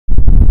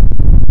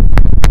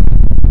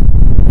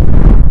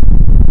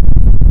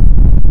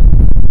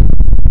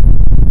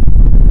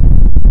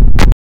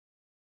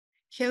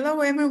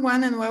Hello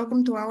everyone and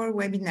welcome to our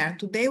webinar.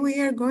 Today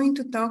we are going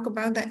to talk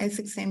about the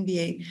Essex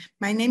MBA.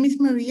 My name is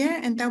Maria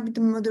and I'll be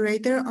the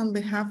moderator on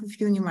behalf of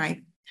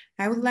Unimite.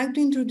 I would like to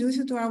introduce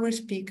you to our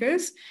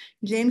speakers,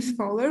 James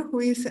Fowler, who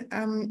is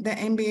the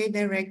MBA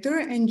Director,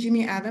 and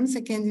Jimmy Adams,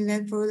 a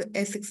candidate for the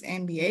Essex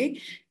MBA,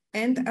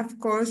 and of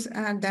course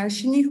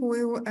Darshini, who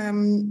will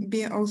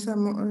be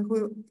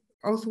who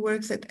also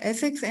works at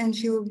Essex, and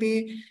she will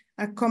be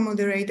a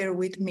co-moderator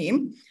with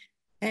me.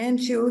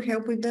 And she will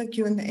help with the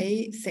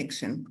Q&A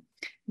section.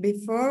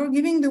 Before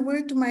giving the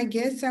word to my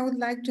guests, I would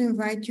like to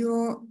invite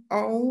you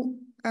all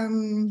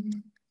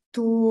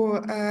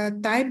to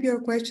type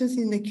your questions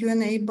in the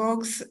Q&A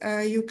box.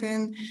 You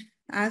can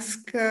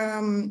ask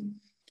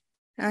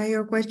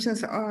your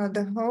questions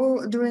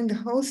during the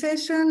whole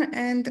session,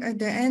 and at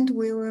the end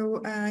we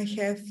will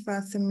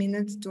have some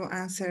minutes to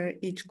answer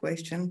each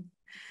question.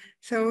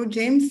 So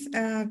James,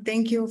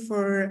 thank you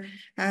for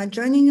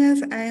joining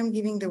us. I am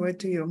giving the word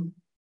to you.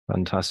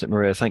 Fantastic,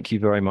 Maria. Thank you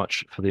very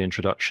much for the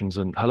introductions,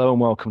 and hello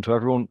and welcome to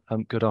everyone.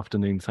 Good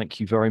afternoon.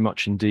 Thank you very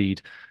much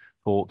indeed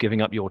for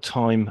giving up your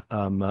time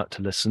to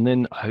listen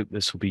in. I hope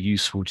this will be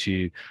useful to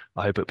you.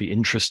 I hope it'll be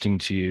interesting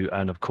to you.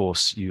 And of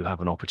course, you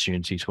have an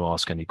opportunity to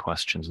ask any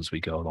questions as we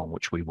go along,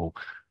 which we will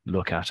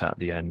look at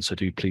the end. So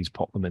do please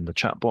pop them in the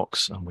chat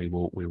box and we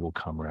will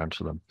come around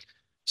to them.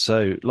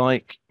 So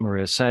like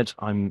Maria said,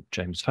 I'm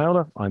James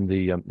Fowler. I'm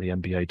the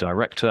MBA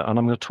Director, and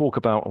I'm going to talk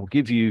about or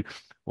give you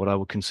what I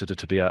would consider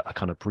to be a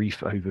kind of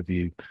brief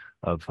overview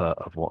of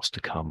what's to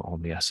come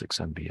on the Essex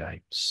MBA.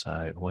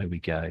 So away we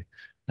go.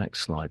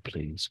 Next slide,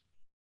 please.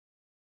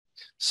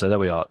 So there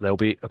we are. There'll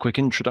be a quick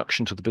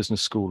introduction to the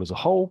business school as a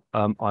whole.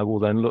 I will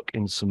then look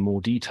in some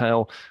more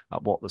detail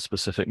at what the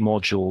specific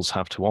modules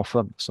have to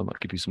offer. So I might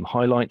give you some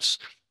highlights.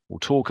 We'll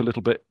talk a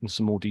little bit in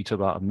some more detail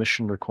about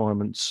admission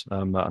requirements,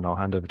 and I'll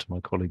hand over to my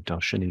colleague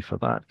Darshini for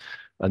that.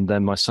 And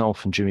then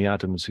myself and Jimmy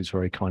Adams, who's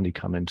very kindly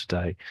come in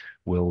today,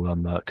 will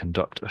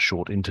conduct a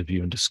short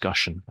interview and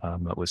discussion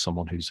with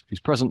someone who's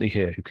presently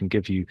here, who can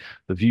give you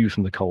the view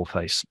from the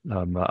coalface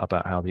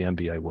about how the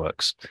MBA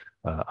works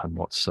and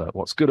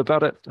what's good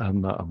about it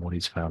and what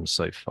he's found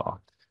so far.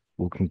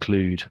 We'll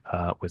conclude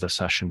with a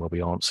session where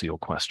we answer your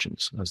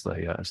questions as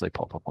they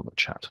pop up on the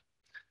chat.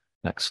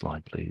 Next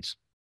slide, please.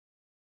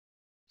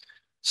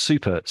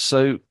 Super.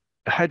 So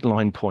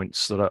headline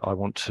points that I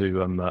want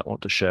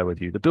to share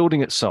with you. The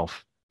building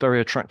itself, very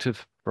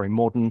attractive, very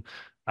modern,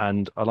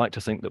 and I like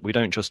to think that we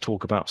don't just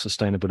talk about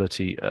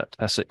sustainability at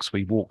Essex,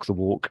 we walk the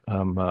walk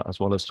as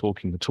well as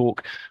talking the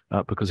talk,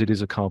 because it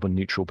is a carbon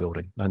neutral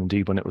building. And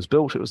indeed, when it was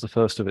built, it was the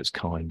first of its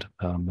kind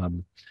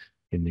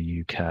in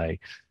the UK.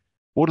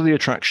 What are the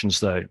attractions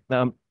though?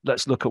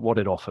 Let's look at what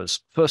it offers.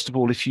 First of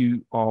all, if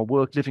you are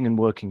living and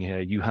working here,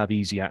 you have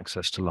easy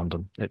access to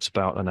London. It's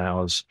about an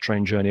hour's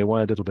train journey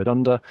away, a little bit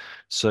under.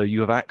 So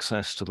you have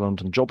access to the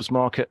London jobs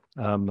market,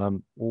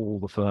 all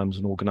the firms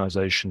and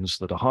organizations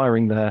that are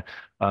hiring there,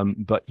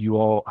 but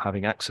you are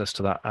having access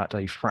to that at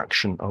a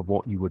fraction of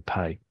what you would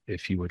pay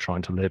if you were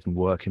trying to live and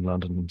work in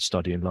London and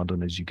study in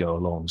London as you go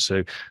along.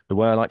 So the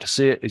way I like to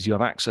see it is you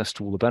have access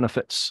to all the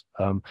benefits,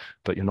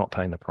 but you're not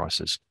paying the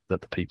prices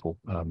that the people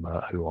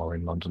who are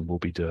in London will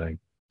be doing.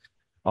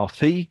 Our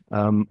fee,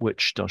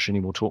 which Darshini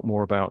will talk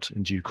more about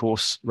in due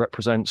course,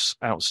 represents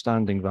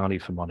outstanding value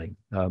for money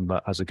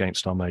as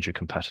against our major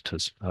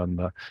competitors.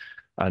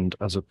 And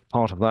as a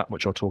part of that,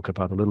 which I'll talk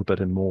about a little bit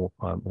in more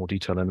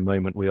detail in a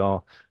moment, we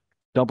are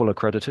double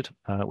accredited.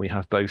 We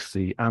have both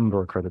the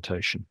Amber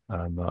accreditation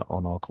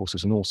on our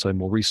courses, and also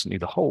more recently,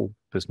 the whole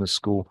business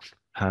school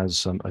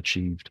has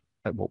achieved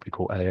what we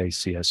call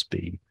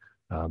AACSB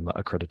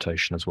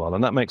accreditation as well.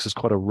 And that makes us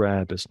quite a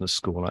rare business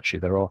school,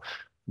 actually. There are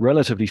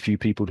relatively few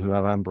people who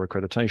have Amber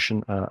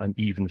accreditation and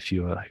even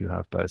fewer who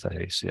have both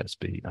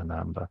AACSB and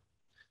Amber.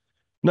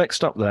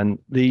 Next up then,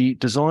 the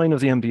design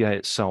of the MBA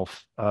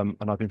itself, and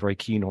I've been very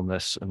keen on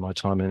this in my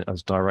time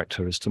as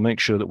director, is to make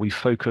sure that we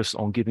focus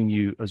on giving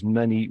you as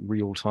many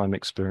real-time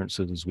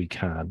experiences as we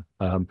can.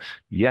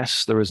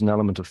 Yes, there is an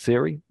element of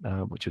theory,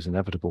 which is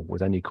inevitable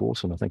with any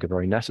course, and I think a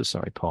very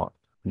necessary part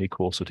of any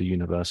course at a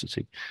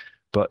university.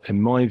 But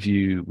in my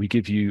view, we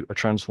give you a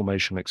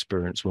transformational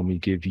experience when we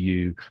give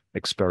you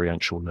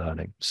experiential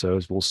learning. So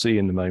as we'll see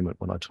in a moment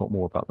when I talk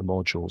more about the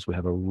modules, we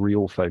have a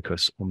real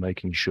focus on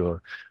making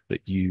sure that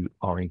you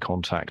are in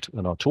contact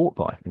and are taught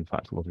by, in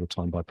fact, a lot of the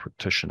time by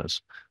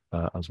practitioners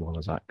as well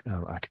as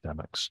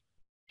academics.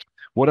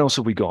 What else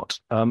have we got?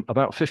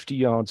 About 50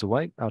 yards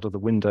away out of the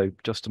window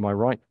just to my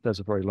right, there's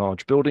a very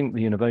large building,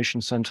 the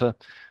Innovation Centre,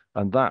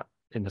 and that,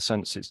 in a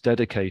sense, it's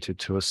dedicated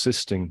to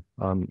assisting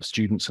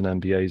students and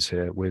MBAs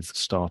here with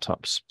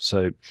startups.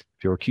 So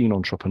if you're a keen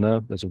entrepreneur,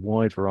 there's a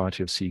wide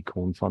variety of seed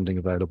corn funding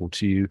available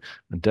to you,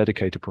 and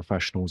dedicated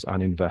professionals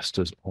and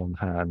investors on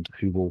hand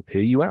who will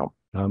hear you out.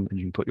 And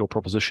you can put your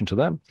proposition to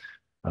them.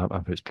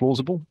 If it's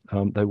plausible,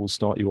 they will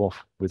start you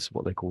off with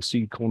what they call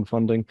seed corn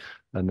funding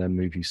and then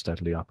move you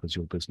steadily up as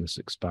your business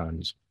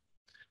expands.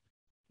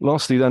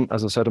 Lastly, then,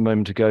 as I said a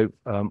moment ago,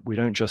 we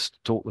don't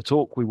just talk the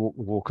talk, we walk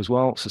the walk as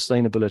well.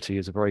 Sustainability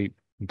is a very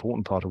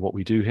important part of what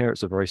we do here.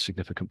 It's a very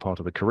significant part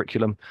of the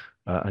curriculum,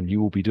 and you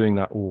will be doing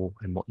that all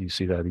in what you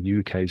see there, the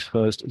UK's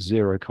first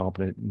zero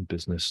carbon in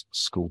business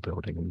school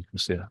building. And you can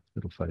see a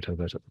little photo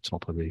of it at the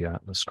top of the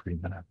screen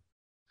there.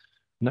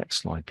 Next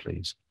slide,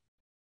 please.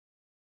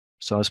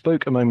 So I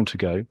spoke a moment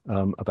ago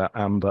about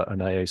AMBER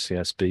and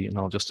AACSB, and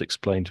I'll just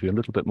explain to you a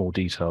little bit more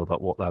detail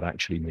about what that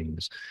actually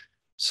means.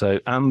 So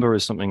AMBER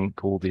is something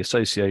called the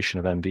Association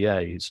of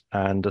MBAs,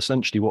 and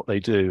essentially what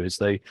they do is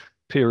they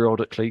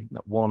periodically,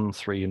 at 1,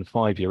 3, and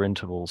 5-year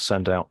intervals,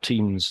 send out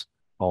teams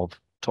of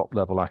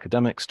top-level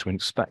academics to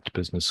inspect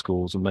business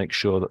schools and make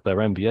sure that their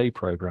MBA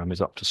program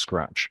is up to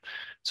scratch.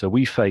 So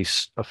we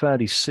face a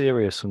fairly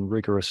serious and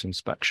rigorous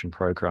inspection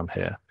program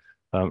here,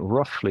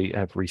 roughly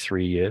every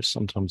 3 years,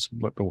 sometimes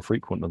more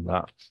frequent than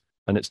that.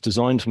 And it's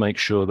designed to make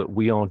sure that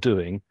we are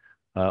doing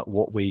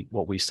what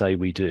we say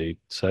we do.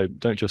 So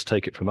don't just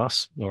take it from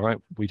us, all right?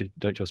 We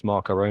don't just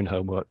mark our own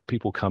homework.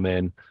 People come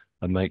in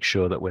and make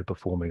sure that we're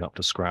performing up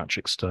to scratch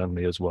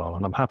externally as well.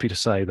 And I'm happy to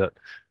say that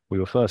we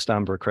were first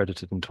AMBER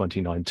accredited in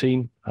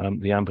 2019.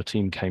 The AMBER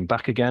team came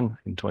back again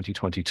in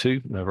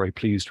 2022. They're very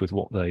pleased with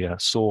what they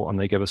saw, and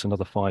they gave us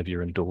another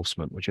 5-year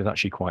endorsement, which is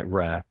actually quite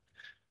rare.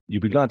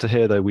 You'll be glad to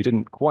hear, though, we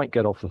didn't quite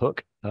get off the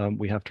hook.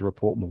 We have to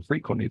report more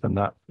frequently than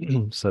that.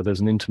 So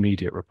there's an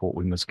intermediate report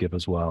we must give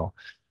as well.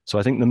 So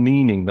I think the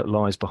meaning that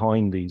lies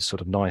behind these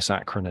sort of nice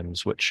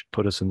acronyms, which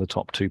put us in the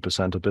top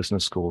 2% of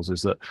business schools,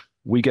 is that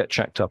we get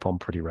checked up on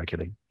pretty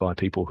regularly by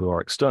people who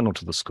are external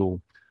to the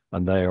school,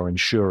 and they are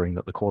ensuring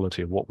that the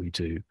quality of what we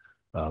do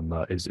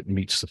it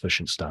meets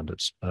sufficient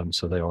standards.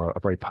 So they are a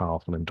very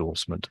powerful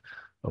endorsement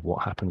of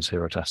what happens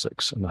here at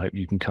Essex. And I hope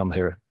you can come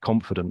here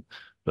confident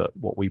that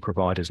what we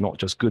provide is not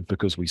just good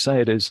because we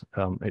say it is,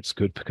 it's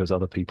good because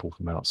other people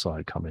from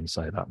outside come in and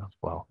say that as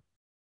well.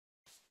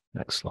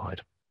 Next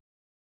slide.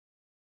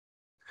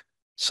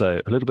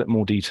 So a little bit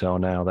more detail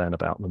now then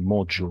about the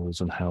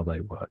modules and how they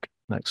work.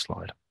 Next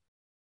slide.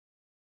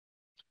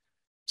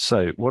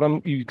 So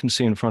what you can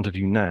see in front of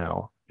you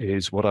now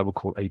is what I would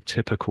call a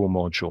typical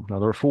module. Now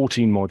there are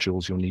 14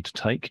 modules you'll need to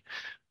take.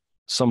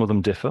 Some of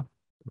them differ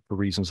for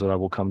reasons that I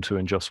will come to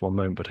in just one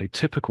moment, but a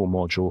typical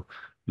module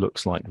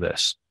looks like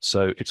this.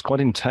 So it's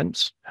quite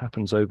intense,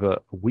 happens over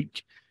a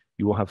week.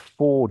 You will have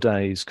 4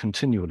 days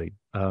continually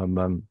at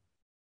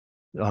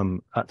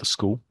the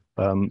school.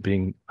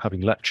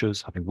 Having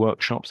lectures, having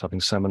workshops, having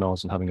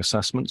seminars, and having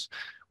assessments.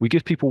 We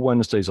give people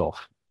Wednesdays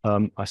off.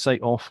 I say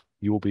off,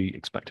 you will be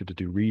expected to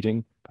do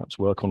reading, perhaps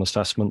work on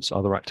assessments,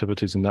 other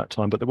activities in that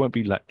time, but there won't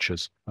be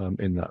lectures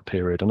in that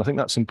period. And I think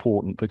that's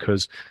important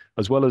because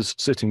as well as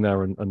sitting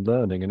there and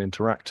learning and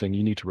interacting,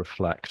 you need to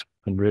reflect.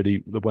 And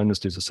really, the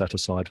Wednesdays are set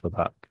aside for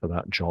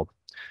that job.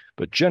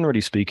 But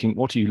generally speaking,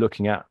 what are you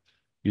looking at?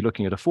 You're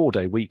looking at a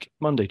 4-day week,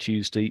 Monday,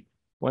 Tuesday,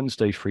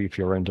 Wednesday free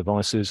for your own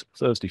devices,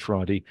 Thursday,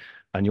 Friday,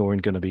 and you're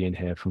going to be in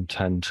here from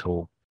 10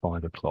 till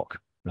 5 o'clock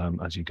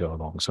as you go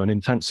along. So an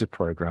intensive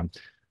program.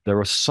 There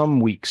are some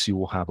weeks you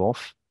will have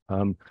off,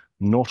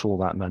 not all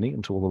that many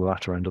until the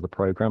latter end of the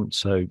program.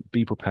 So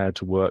be prepared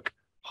to work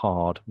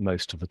hard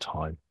most of the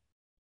time.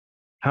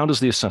 How does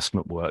the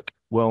assessment work?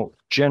 Well,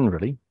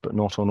 generally, but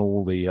not on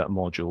all the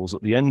modules,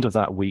 at the end of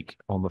that week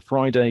on the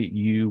Friday,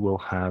 you will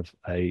have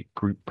a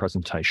group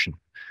presentation.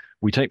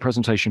 We take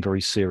presentation very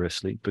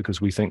seriously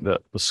because we think that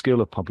the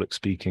skill of public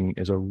speaking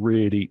is a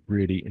really,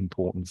 really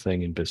important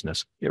thing in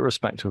business,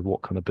 irrespective of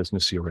what kind of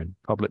business you're in,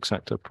 public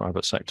sector,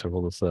 private sector,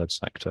 or the third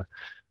sector.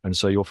 And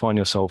so you'll find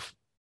yourself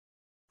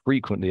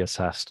frequently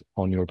assessed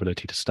on your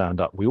ability to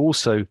stand up. We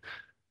also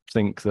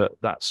think that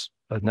that's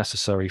a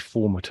necessary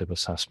formative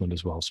assessment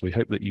as well. So we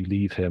hope that you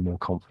leave here more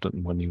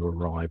confident when you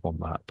arrive on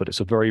that. But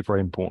it's a very, very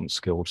important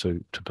skill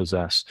to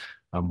possess,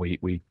 and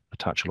we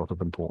attach a lot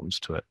of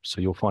importance to it.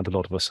 So you'll find a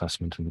lot of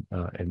assessment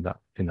in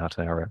that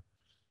area.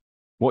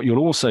 What you'll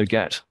also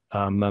get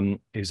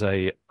is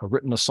a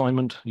written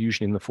assignment,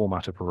 usually in the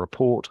format of a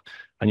report,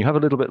 and you have a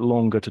little bit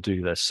longer to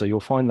do this. So you'll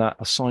find that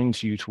assigned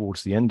to you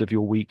towards the end of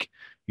your week.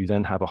 You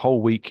then have a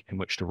whole week in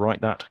which to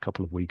write that, a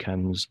couple of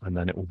weekends, and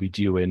then it will be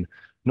due in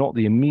not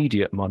the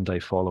immediate Monday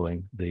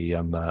following the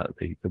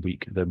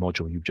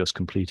module you've just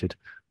completed,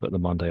 but the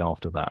Monday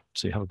after that.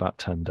 So you have about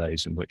 10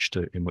 days in which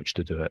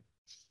to do it.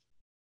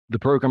 The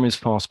program is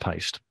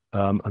fast-paced,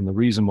 and the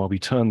reason why we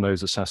turn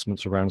those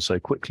assessments around so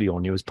quickly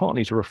on you is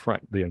partly to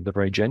reflect the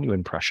very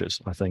genuine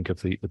pressures, I think,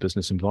 of the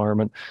business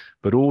environment,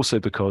 but also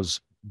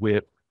because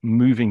we're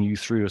moving you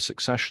through a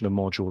succession of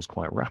modules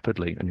quite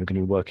rapidly, and you're going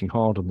to be working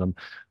hard on them.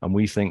 And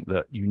we think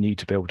that you need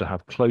to be able to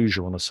have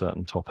closure on a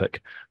certain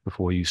topic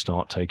before you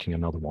start taking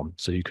another one,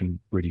 so you can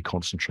really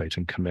concentrate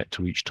and commit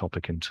to each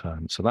topic in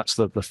turn. So that's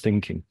the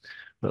thinking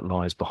that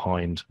lies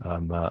behind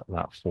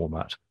that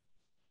format.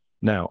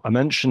 Now, I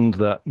mentioned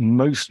that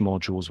most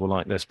modules were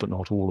like this, but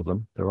not all of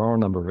them. There are a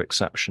number of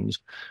exceptions,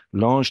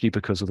 largely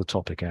because of the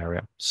topic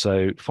area.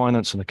 So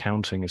finance and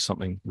accounting is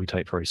something we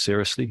take very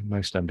seriously.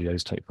 Most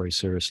MBAs take very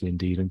seriously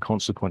indeed, and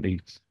consequently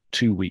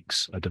 2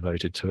 weeks are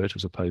devoted to it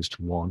as opposed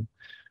to 1.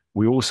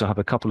 We also have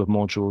a couple of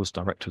modules,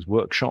 directors'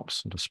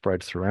 workshops, that are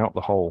spread throughout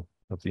the whole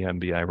of the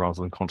MBA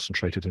rather than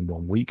concentrated in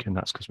 1 week. And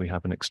that's because we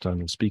have an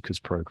external speakers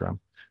program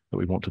that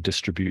we want to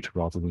distribute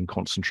rather than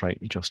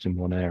concentrate just in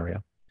one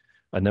area.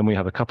 And then we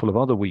have a couple of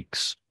other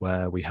weeks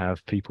where we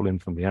have people in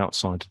from the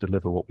outside to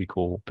deliver what we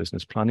call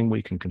business planning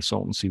week and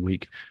consultancy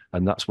week.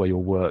 And that's where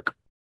you'll work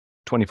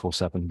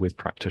 24/7 with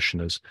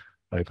practitioners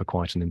over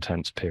quite an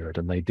intense period.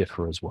 And they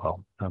differ as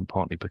well,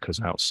 partly because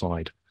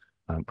outside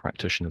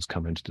practitioners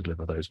come in to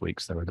deliver those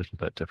weeks. They're a little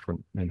bit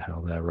different in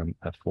how they're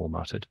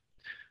formatted.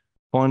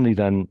 Finally,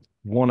 then,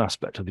 one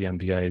aspect of the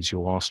MBA is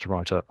you're asked to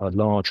write a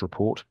large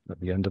report at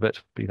the end of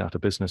it, be that a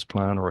business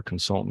plan or a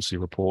consultancy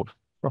report,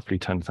 roughly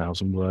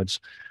 10,000 words.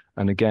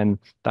 And again,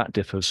 that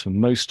differs from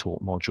most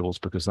taught modules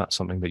because that's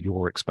something that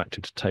you're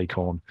expected to take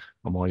on.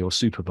 And while you're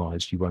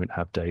supervised, you won't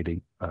have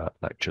daily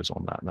lectures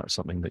on that. And that's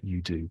something that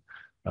you do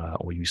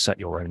or you set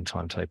your own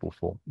timetable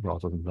for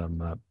rather than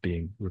them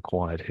being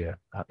required here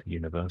at the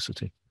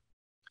university.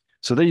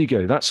 So there you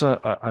go. That's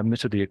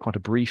admittedly quite a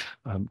brief,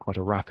 quite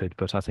a rapid,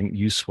 but I think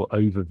useful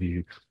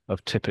overview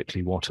of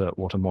typically what a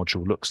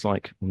module looks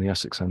like in the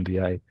Essex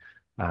MBA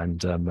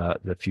and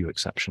the few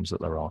exceptions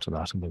that there are to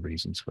that and the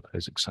reasons for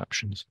those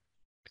exceptions.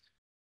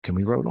 Can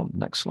we roll on?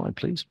 Next slide,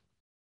 please.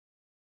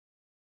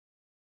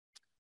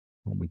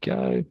 On we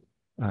go.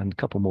 And a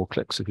couple more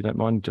clicks, if you don't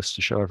mind, just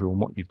to show everyone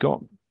what you've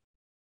got.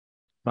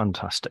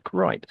 Fantastic.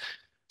 Right.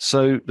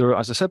 So there are,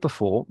 as I said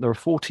before, there are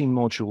 14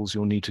 modules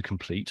you'll need to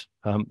complete.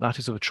 That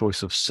is of a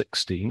choice of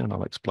 16, and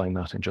I'll explain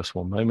that in just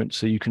one moment.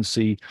 So you can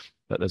see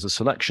that there's a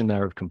selection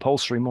there of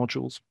compulsory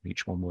modules,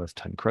 each one worth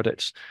 10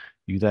 credits.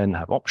 You then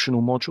have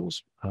optional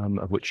modules,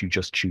 of which you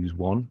just choose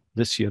one.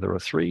 This year there are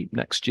 3.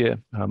 Next year,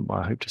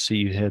 I hope to see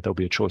you here. There'll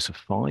be a choice of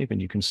 5,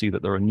 and you can see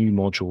that there are new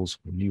modules,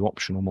 new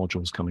optional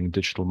modules coming in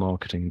digital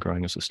marketing and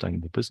growing a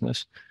sustainable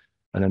business.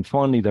 And then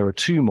finally, there are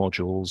 2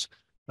 modules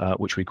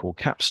which we call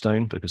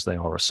capstone because they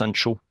are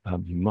essential.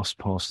 You must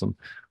pass them.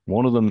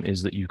 One of them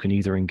is that you can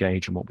either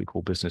engage in what we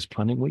call business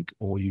planning week,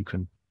 or you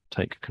can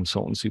take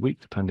consultancy week,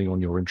 depending on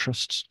your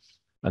interests.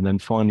 And then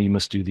finally, you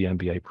must do the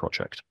MBA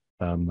project.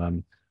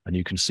 And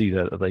you can see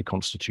that they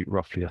constitute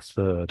roughly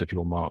 1/3 of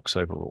your marks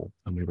overall.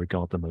 And we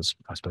regard them as,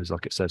 I suppose,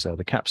 like it says there,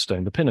 the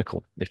capstone, the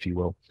pinnacle, if you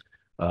will,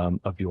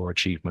 of your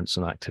achievements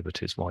and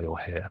activities while you're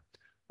here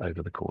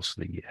over the course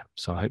of the year.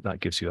 So I hope that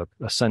gives you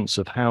a sense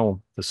of how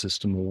the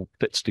system all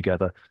fits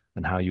together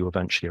and how you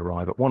eventually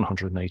arrive at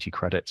 180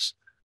 credits,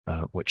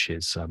 which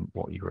is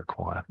what you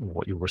require or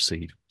what you'll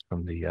receive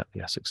from the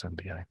Essex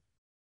MBA.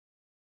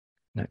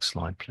 Next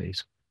slide,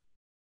 please.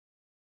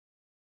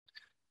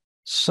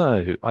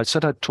 So I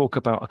said I'd talk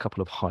about a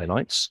couple of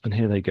highlights, and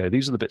here they go.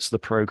 These are the bits of the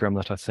program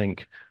that I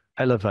think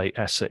elevate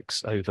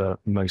Essex over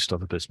most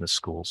other business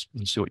schools,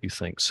 and see what you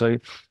think. So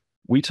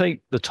we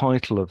take the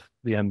title of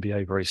the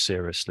MBA very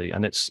seriously,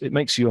 and it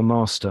makes you a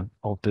master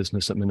of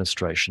business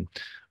administration.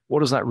 What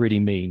does that really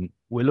mean?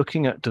 We're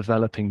looking at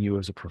developing you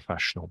as a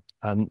professional.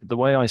 And the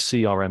way I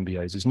see our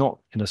MBAs is not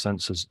in a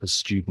sense as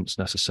students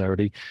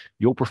necessarily.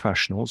 You're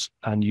professionals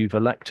and you've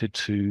elected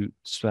to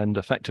spend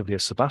effectively a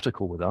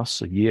sabbatical with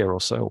us, a year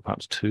or so, or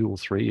perhaps 2 or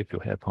 3 if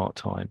you're here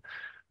part-time.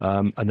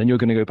 And then you're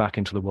going to go back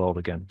into the world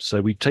again. So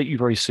we take you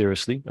very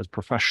seriously as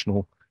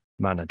professional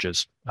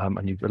managers.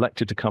 And you've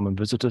elected to come and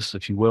visit us,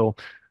 if you will,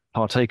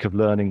 partake of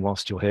learning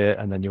whilst you're here,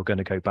 and then you're going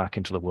to go back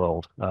into the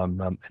world,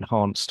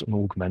 enhanced and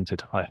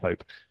augmented, I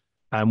hope.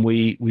 And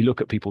we look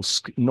at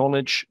people's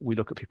knowledge, we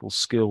look at people's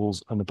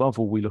skills, and above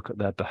all, we look at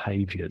their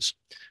behaviors.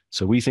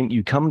 So we think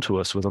you come to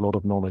us with a lot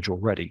of knowledge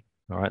already.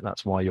 All right,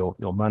 that's why you're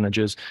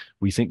managers.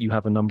 We think you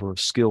have a number of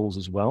skills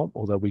as well,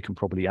 although we can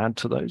probably add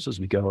to those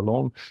as we go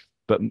along.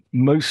 But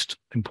most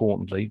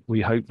importantly,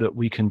 we hope that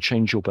we can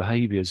change your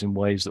behaviors in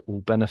ways that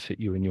will benefit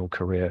you in your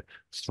career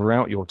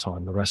throughout your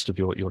time, the rest of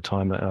your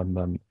time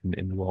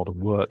in the world of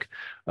work.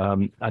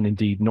 And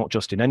indeed, not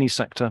just in any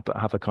sector, but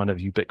have a kind of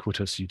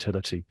ubiquitous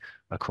utility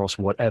across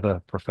whatever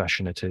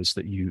profession it is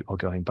that you are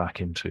going back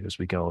into as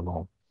we go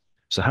along.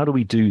 So how do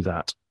we do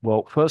that?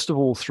 Well, first of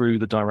all, through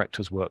the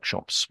directors'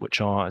 workshops, which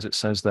are, as it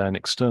says there, an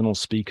external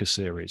speaker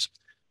series.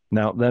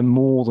 Now, they're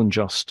more than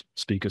just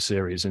speaker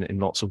series in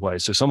lots of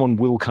ways. So someone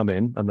will come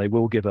in and they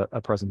will give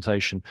a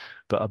presentation,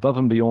 but above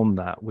and beyond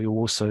that, we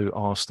also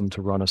ask them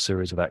to run a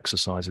series of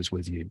exercises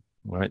with you,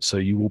 right? So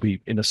you will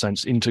be, in a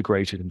sense,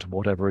 integrated into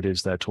whatever it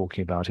is they're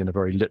talking about in a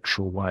very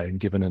literal way and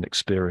given an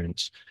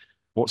experience.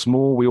 What's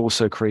more, we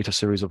also create a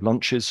series of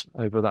lunches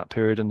over that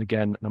period. And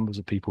again, numbers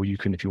of people you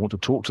can, if you want to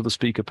talk to the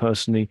speaker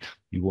personally,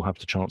 you will have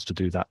the chance to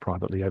do that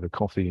privately over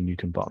coffee and you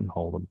can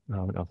buttonhole them.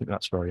 I think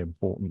that's very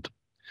important.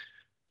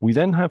 We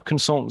then have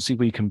consultancy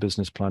week and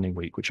business planning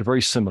week, which are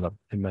very similar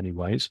in many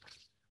ways.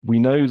 We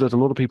know that a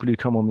lot of people who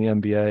come on the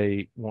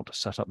MBA want to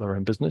set up their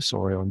own business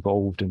or are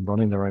involved in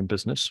running their own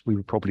business. We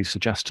would probably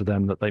suggest to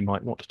them that they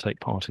might want to take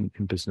part in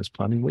business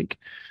planning week.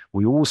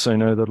 We also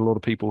know that a lot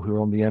of people who are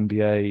on the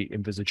MBA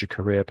envisage a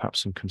career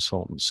perhaps in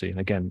consultancy.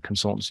 And again,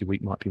 consultancy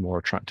week might be more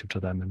attractive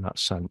to them in that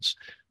sense.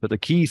 But the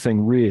key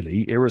thing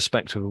really,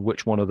 irrespective of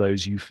which one of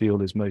those you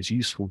feel is most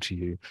useful to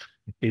you,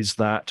 is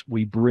that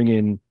we bring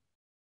in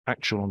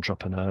actual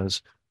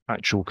entrepreneurs,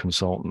 actual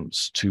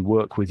consultants to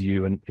work with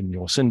you in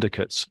your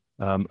syndicates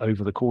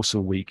over the course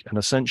of a week. And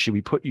essentially,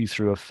 we put you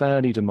through a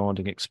fairly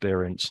demanding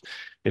experience.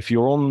 If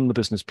you're on the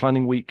business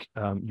planning week,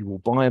 you will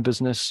buy a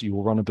business, you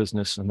will run a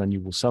business, and then you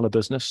will sell a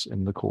business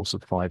in the course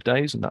of 5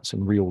 days, and that's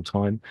in real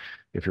time.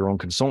 If you're on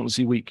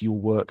consultancy week, you'll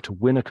work to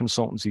win a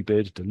consultancy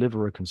bid,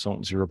 deliver a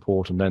consultancy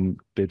report, and then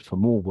bid for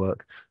more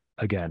work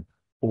again,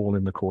 all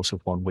in the course of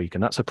 1 week.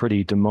 And that's a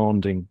pretty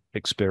demanding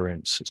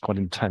experience. It's quite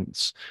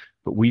intense.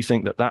 But we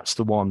think that that's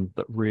the one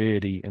that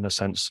really, in a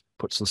sense,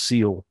 puts the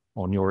seal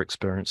on your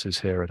experiences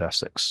here at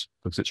Essex,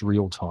 because it's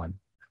real time.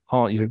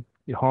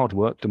 Hard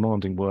work,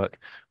 demanding work,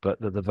 but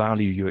the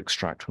value you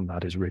extract from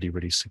that is really,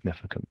 really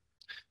significant.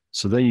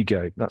 So there you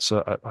go. That's,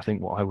 I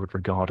think, what I would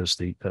regard as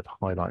the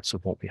highlights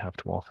of what we have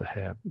to offer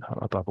here,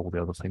 above all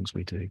the other things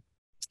we do.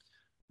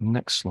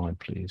 Next slide,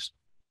 please.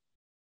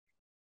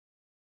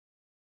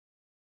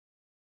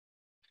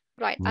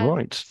 Right.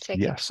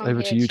 Yes.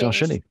 Over to you,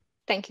 Darshini.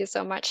 Thank you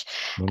so much.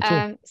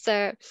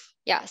 So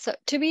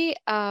to be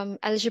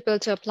eligible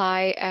to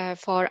apply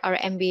for our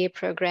MBA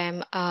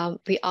program,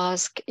 we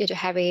ask you to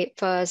have a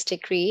first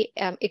degree.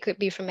 It could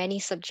be from any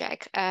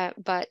subject,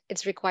 but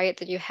it's required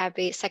that you have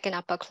a second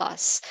upper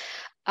class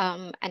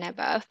and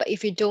above. But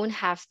if you don't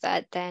have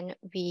that, then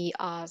we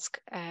ask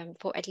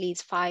for at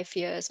least 5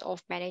 years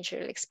of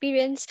managerial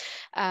experience.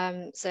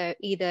 So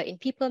either in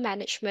people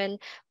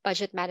management,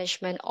 budget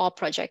management, or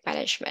project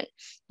management.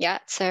 Yeah,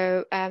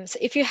 so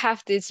if you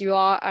have this, you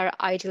are our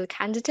ideal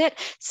candidate.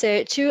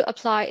 So to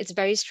apply, it's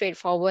very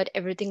straightforward.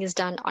 Everything is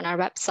done on our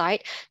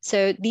website.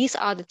 So these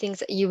are the things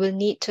that you will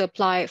need to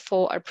apply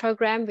for our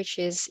program, which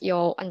is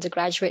your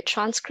undergraduate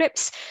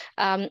transcripts,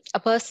 a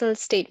personal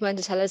statement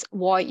to tell us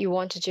what you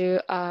want to do,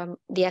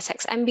 the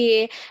Essex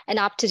MBA, an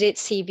up-to-date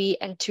CV,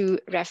 and 2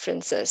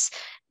 references.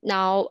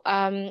 Now,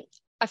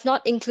 I've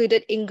not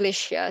included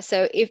English here.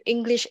 So if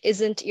English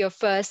isn't your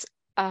first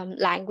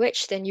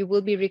language, then you will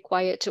be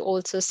required to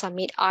also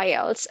submit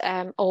IELTS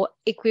or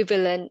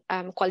equivalent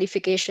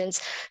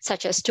qualifications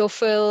such as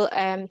TOEFL,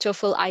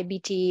 TOEFL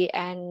IBT,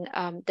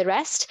 and the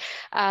rest.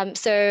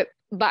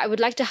 But I would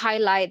like to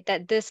highlight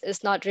that this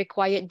is not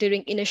required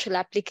during initial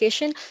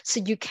application. So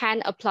you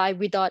can apply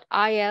without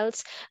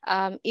IELTS.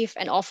 If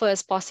an offer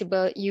is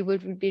possible, you will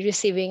be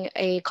receiving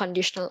a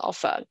conditional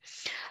offer.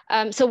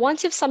 So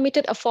once you've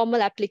submitted a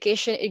formal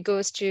application, it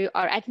goes to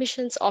our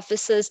admissions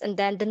officers, and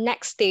then the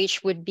next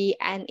stage would be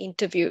an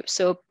interview.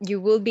 So you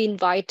will be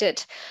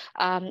invited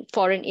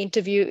for an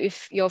interview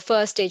if your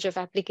first stage of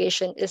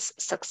application is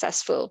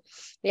successful.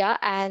 Yeah,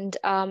 and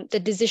the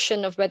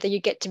decision of whether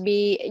you get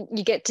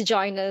to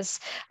join us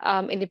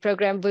in the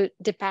program will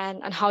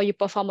depend on how you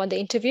perform on the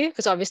interview,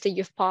 because obviously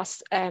you've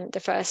passed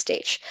the first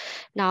stage.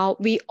 Now,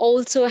 we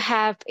also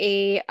have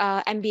a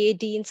MBA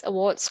Dean's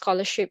Award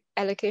scholarship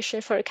allocation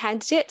for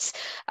candidates.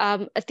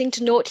 A thing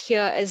to note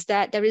here is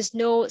that there is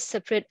no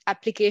separate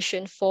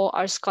application for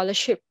our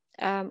scholarship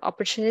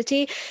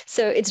opportunity.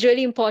 So it's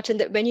really important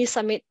that when you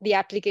submit the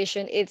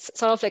application, it's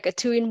sort of like a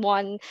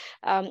 2-in-1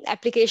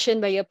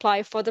 application where you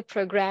apply for the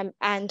program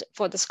and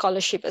for the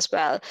scholarship as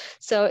well.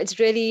 So it's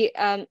really,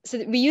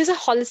 so we use a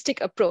holistic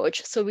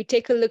approach. So we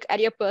take a look at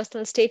your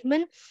personal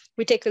statement,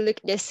 we take a look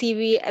at your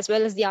CV, as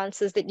well as the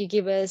answers that you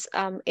give us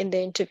in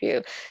the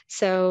interview.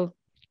 So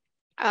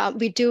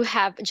we do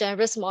have a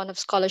generous amount of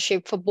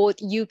scholarship for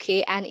both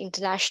UK and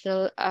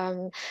international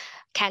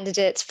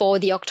candidates for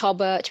the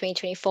October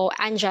 2024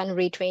 and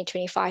January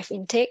 2025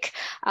 intake.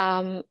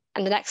 And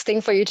the next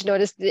thing for you to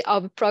notice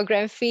our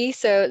program fee.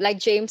 So like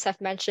James have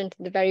mentioned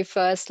in the very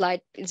first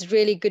slide, it's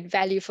really good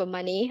value for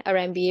money, our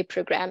MBA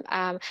program.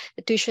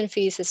 The tuition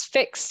fees is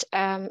fixed.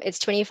 It's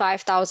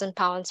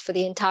 £25,000 for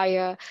the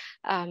entire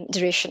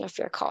duration of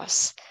your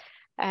course.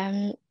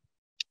 I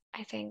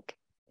think,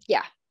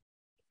 yeah.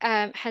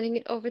 Handing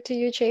it over to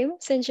you,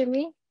 James and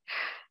Jimmy.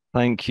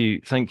 Thank you,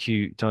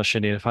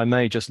 Darshini. If I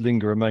may just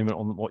linger a moment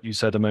on what you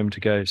said a moment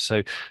ago.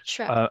 So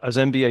sure. As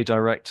MBA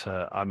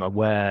Director, I'm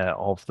aware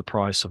of the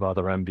price of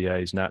other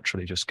MBAs,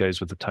 naturally just goes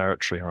with the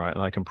territory, all right?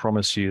 And I can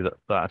promise you that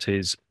that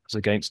is, as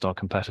against our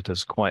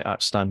competitors, quite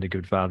outstanding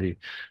good value.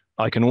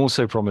 I can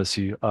also promise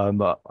you,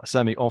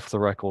 semi off the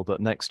record,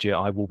 that next year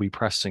I will be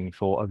pressing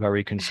for a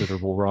very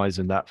considerable rise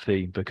in that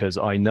fee, because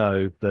I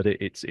know that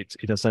it's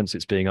in a sense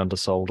it's being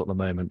undersold at the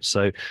moment.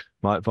 So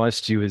my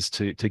advice to you is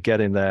to get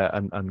in there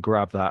and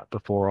grab that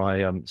before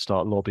I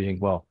start lobbying,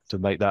 well, to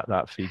make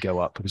that fee go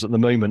up, because at the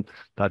moment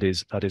that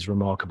is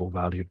remarkable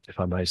value, if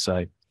I may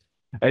say.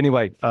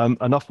 Anyway,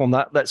 enough on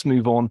that. Let's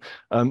move on.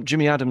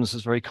 Jimmy Adams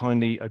has very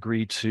kindly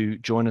agreed to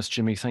join us.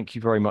 Jimmy, thank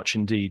you very much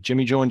indeed.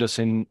 Jimmy joined us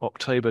in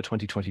October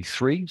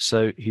 2023,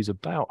 so he's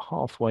about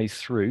halfway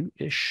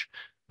through-ish,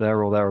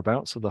 there or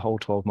thereabouts, of the whole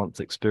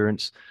 12-month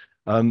experience.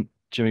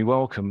 Jimmy,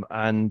 welcome.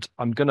 And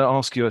I'm going to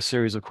ask you a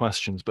series of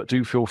questions, but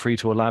do feel free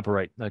to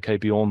elaborate, okay,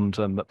 beyond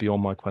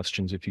my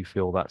questions if you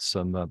feel that's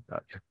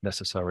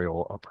necessary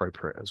or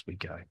appropriate as we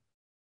go.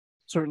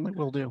 Certainly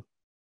will do.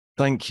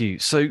 Thank you.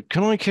 So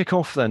can I kick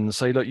off then and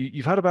say, look,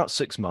 you've had about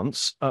 6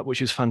 months,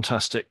 which is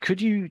fantastic.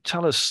 Could you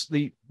tell us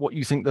what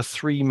you think the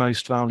three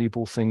most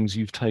valuable things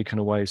you've taken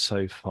away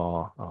so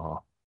far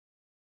are?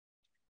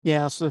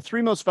 Yeah, so the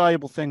three most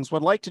valuable things,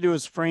 what I'd like to do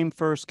is frame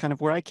first kind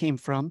of where I came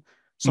from.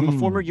 So I'm a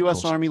former Of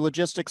U.S. course. Army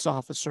logistics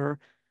officer.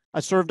 I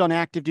served on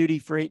active duty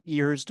for 8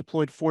 years,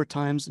 deployed 4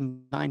 times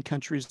in 9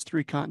 countries,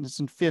 3 continents,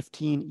 and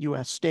 15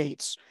 U.S.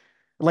 states.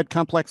 I led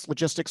complex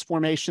logistics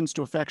formations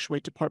to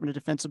effectuate Department of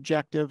Defense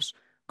objectives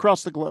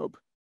across the globe.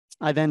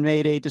 I then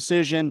made a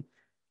decision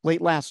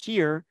late last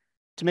year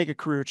to make a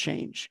career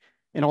change.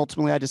 And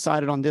ultimately, I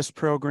decided on this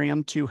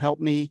program to help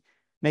me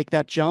make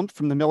that jump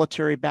from the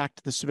military back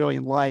to the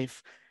civilian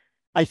life.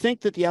 I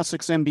think that the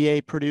Essex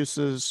MBA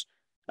produces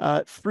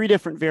 3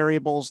 different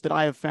variables that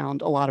I have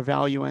found a lot of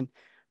value in.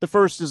 The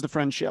first is the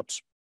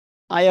friendships.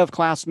 I have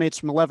classmates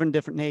from 11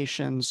 different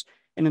nations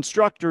and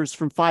instructors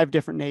from 5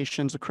 different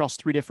nations across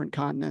 3 different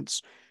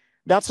continents.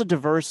 That's a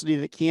diversity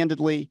that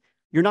candidly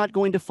you're not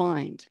going to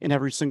find in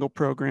every single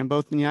program,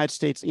 both in the United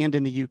States and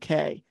in the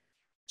UK.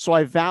 So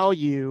I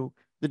value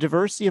the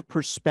diversity of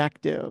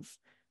perspective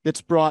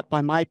that's brought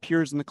by my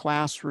peers in the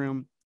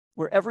classroom,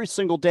 where every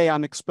single day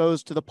I'm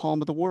exposed to the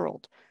palm of the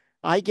world.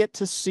 I get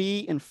to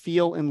see and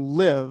feel and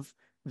live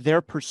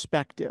their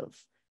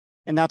perspective.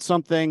 And that's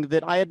something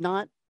that I had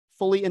not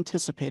fully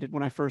anticipated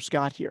when I first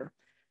got here.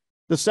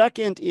 The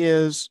second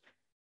is,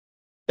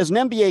 as an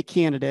MBA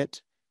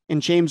candidate,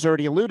 and James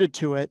already alluded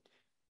to it,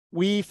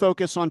 we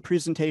focus on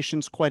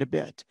presentations quite a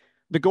bit.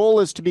 The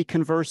goal is to be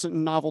conversant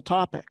in novel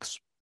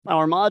topics.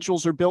 Our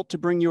modules are built to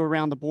bring you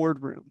around the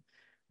boardroom,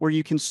 where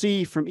you can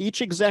see from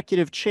each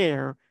executive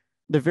chair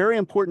the very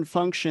important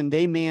function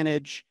they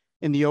manage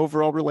in the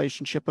overall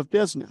relationship of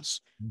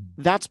business.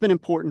 That's been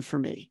important for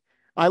me.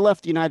 I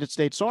left the United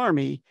States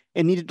Army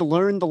and needed to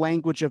learn the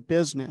language of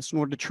business in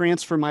order to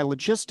transfer my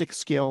logistics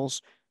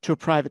skills to a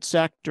private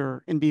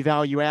sector and be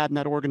value add in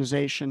that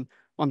organization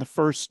on the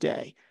first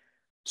day.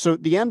 So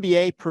the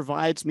MBA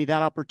provides me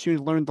that opportunity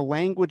to learn the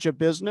language of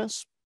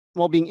business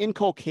while being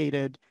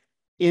inculcated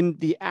in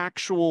the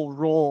actual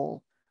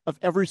role of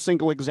every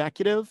single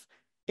executive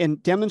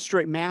and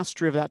demonstrate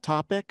mastery of that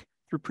topic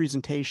through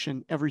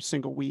presentation every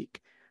single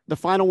week. The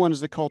final one is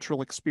the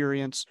cultural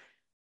experience.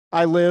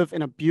 I live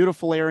in a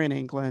beautiful area in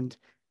England.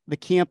 The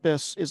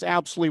campus is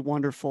absolutely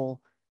wonderful.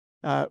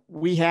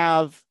 We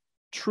have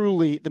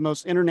truly the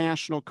most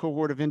international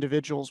cohort of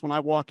individuals when I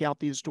walk out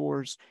these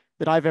doors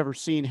that I've ever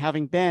seen,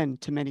 having been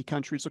to many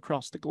countries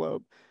across the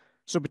globe.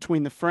 So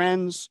between the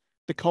friends,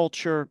 the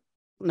culture,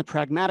 and the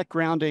pragmatic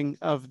grounding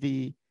of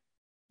the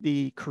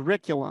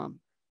curriculum,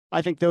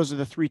 I think those are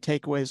the 3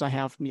 takeaways I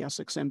have from the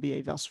Essex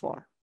MBA thus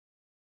far.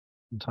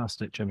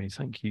 Fantastic, Jimmy.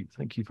 Thank you.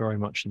 Thank you very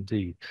much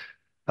indeed.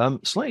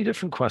 Slightly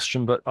different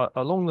question, but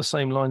along the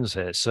same lines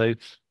here. So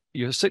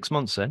you're 6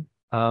 months in,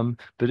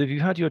 but if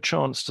you had your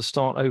chance to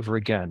start over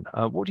again,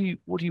 what do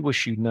you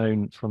wish you'd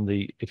known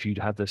if you'd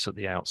had this at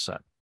the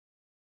outset?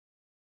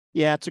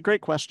 Yeah, it's a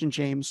great question,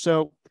 James.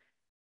 So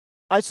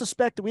I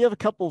suspect that we have a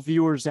couple of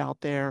viewers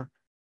out there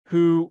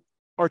who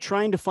are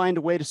trying to find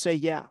a way to say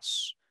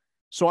yes.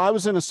 So I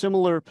was in a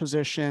similar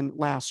position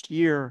last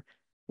year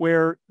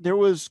where there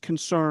was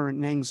concern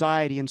and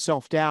anxiety and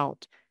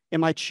self-doubt.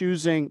 Am I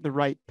choosing the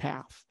right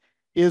path?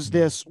 Is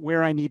this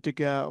where I need to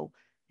go?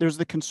 There's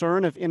the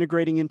concern of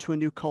integrating into a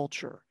new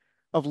culture,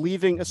 of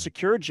leaving a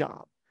secure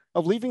job,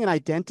 of leaving an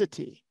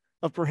identity,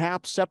 of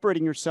perhaps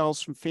separating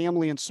yourselves from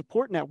family and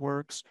support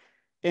networks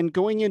and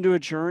going into a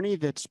journey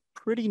that's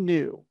pretty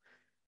new.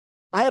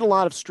 I had a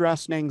lot of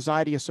stress and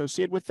anxiety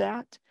associated with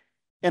that.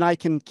 And I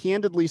can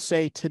candidly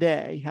say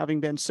today,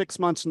 having been 6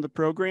 months in the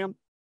program,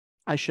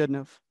 I shouldn't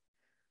have.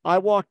 I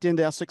walked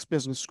into Essex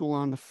Business School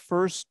on the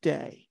first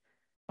day.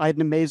 I had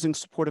an amazing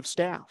supportive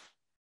staff.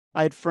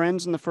 I had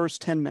friends in the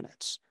first 10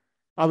 minutes.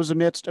 I was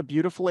amidst a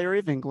beautiful area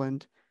of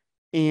England,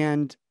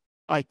 and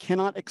I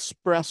cannot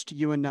express to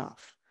you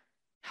enough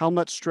how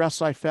much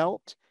stress I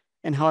felt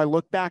and how I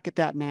look back at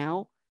that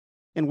now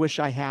and wish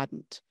I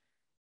hadn't.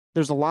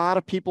 There's a lot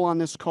of people on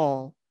this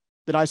call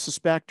that I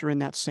suspect are in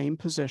that same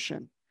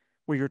position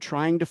where you're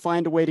trying to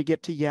find a way to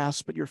get to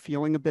yes, but you're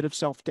feeling a bit of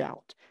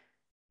self-doubt.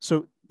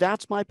 So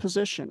that's my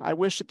position. I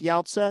wish at the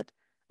outset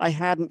I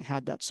hadn't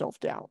had that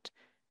self-doubt,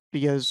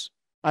 because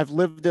I've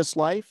lived this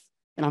life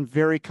and I'm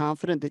very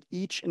confident that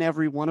each and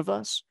every one of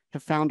us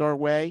have found our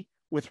way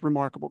with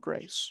remarkable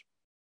grace.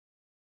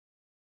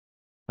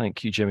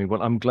 Thank you, Jimmy.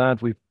 Well, I'm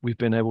glad we've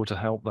been able to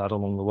help that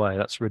along the way.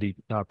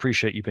 I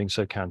appreciate you being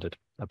so candid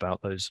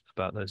about those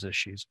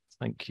issues.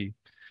 Thank you.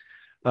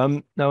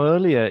 Now,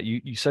 earlier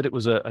you said it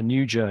was a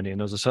new journey, and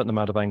there was a certain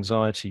amount of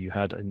anxiety you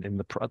had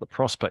at the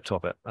prospect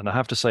of it. And I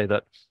have to say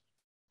that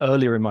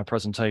earlier in my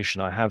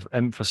presentation, I have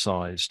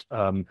emphasized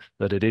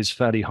that it is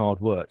fairly hard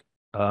work.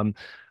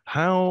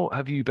 How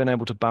have you been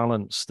able to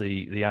balance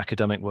the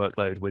academic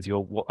workload with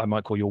what I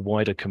might call your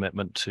wider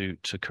commitment to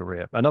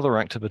career and other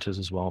activities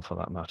as well, for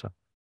that matter?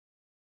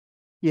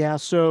 Yeah,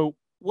 so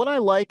what I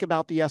like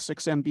about the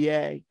Essex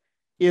MBA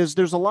is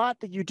there's a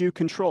lot that you do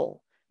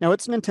control. Now,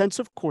 it's an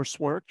intensive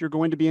coursework. You're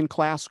going to be in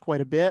class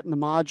quite a bit, and the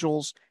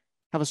modules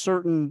have a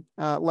certain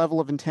level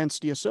of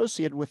intensity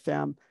associated with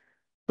them.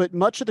 But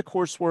much of the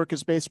coursework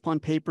is based upon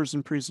papers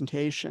and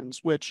presentations,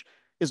 which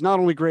is not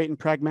only great in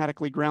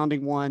pragmatically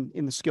grounding one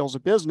in the skills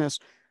of business,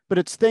 but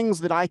it's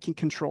things that I can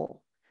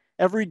control.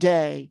 Every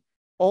day,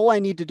 all I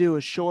need to do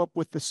is show up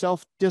with the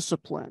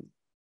self-discipline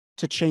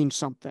to change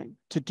something,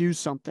 to do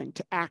something,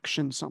 to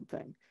action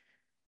something.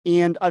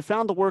 And I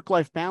found the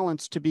work-life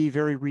balance to be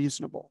very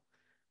reasonable.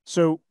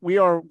 So we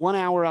are 1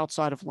 hour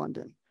outside of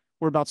London.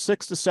 We're about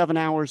 6 to 7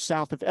 hours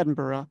south of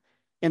Edinburgh,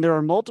 and there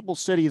are multiple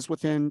cities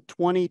within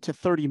 20 to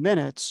 30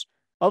 minutes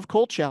of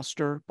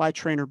Colchester by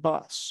train or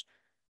bus.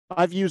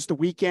 I've used the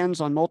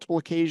weekends on multiple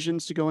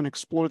occasions to go and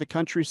explore the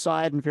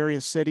countryside in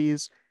various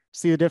cities,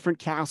 see the different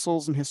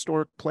castles and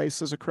historic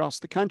places across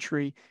the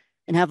country,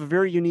 and have a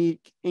very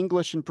unique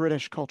English and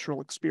British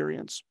cultural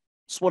experience.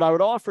 So what I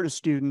would offer to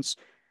students,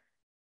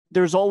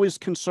 there's always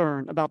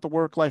concern about the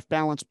work-life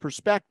balance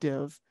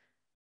perspective,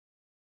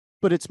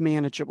 but it's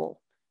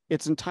manageable.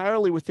 It's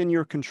entirely within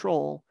your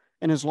control.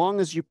 And as long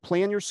as you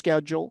plan your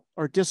schedule,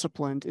 are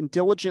disciplined, and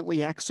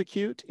diligently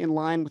execute in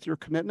line with your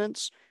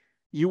commitments,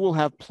 you will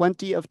have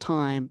plenty of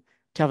time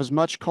to have as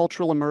much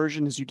cultural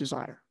immersion as you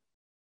desire.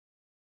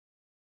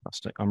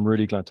 Fantastic. I'm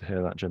really glad to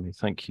hear that, Jimmy.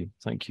 Thank you.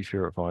 Thank you for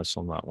your advice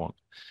on that one.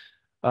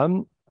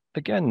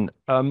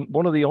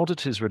 One of the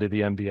oddities really of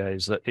the MBA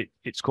is that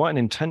it's quite an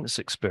intense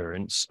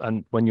experience.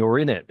 And when you're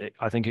in it,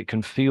 I think it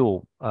can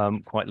feel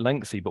quite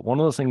lengthy. But one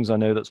of the things I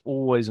know that's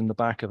always in the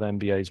back of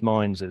MBA's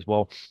minds is,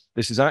 well,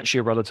 this is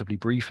actually a relatively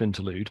brief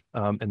interlude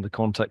in the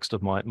context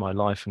of my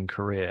life and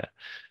career.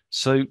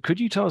 So could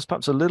you tell us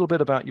perhaps a little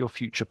bit about your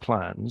future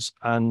plans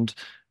and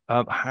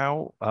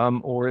how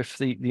or if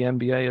the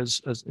MBA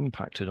has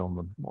impacted on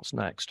them? What's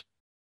next?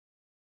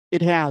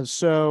 It has.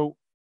 So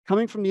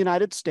coming from the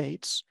United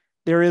States,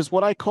 there is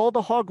what I call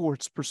the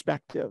Hogwarts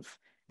perspective.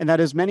 And that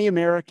is, many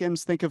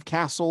Americans think of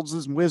castles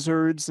as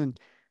wizards and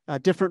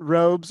different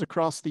robes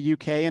across the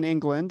UK and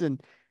England.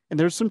 And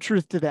there's some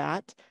truth to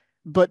that.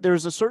 But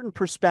there's a certain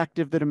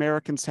perspective that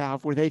Americans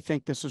have where they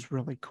think this is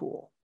really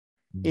cool.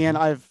 Mm-hmm. And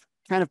I've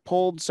kind of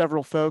polled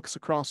several folks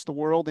across the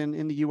world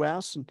in the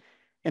US,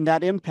 and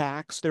that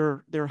impacts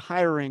their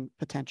hiring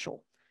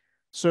potential.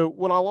 So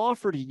what I'll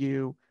offer to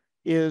you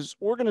is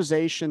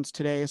organizations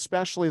today,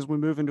 especially as we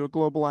move into a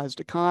globalized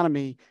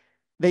economy,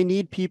 they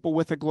need people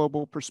with a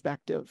global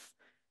perspective.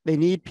 They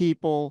need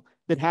people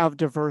that have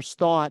diverse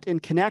thought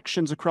and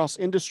connections across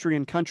industry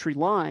and country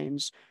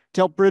lines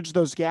to help bridge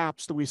those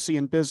gaps that we see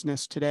in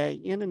business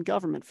today and in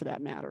government for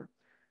that matter.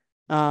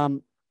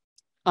 I'm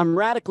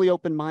radically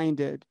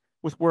open-minded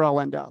with where I'll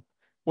end up.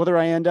 Whether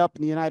I end up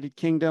in the United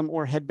Kingdom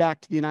or head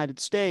back to the United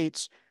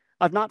States,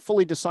 I've not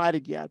fully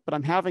decided yet, but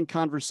I'm having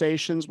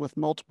conversations with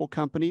multiple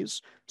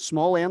companies,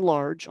 small and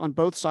large, on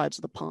both sides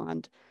of the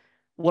pond.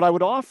 What I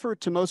would offer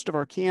to most of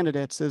our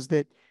candidates is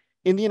that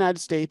in the United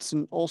States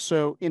and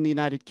also in the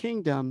United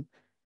Kingdom,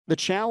 the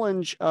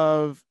challenge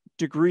of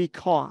degree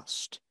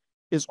cost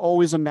is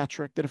always a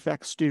metric that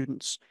affects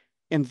students.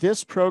 And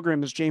this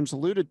program, as James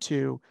alluded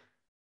to,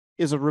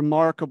 is a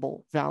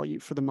remarkable value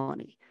for the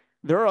money.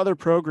 There are other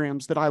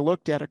programs that I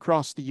looked at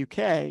across the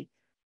UK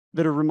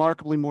that are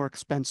remarkably more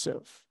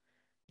expensive.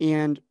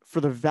 And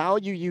for the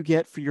value you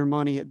get for your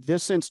money at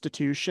this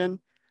institution,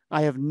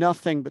 I have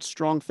nothing but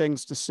strong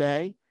things to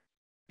say,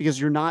 because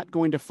you're not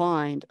going to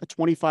find a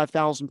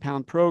 25,000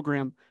 pound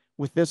program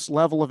with this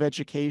level of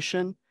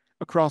education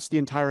across the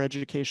entire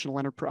educational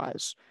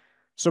enterprise.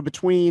 So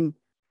between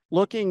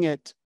looking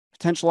at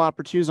potential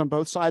opportunities on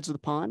both sides of the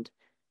pond,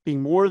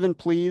 being more than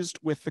pleased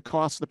with the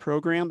cost of the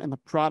program and the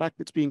product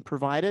that's being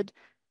provided,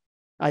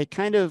 I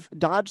kind of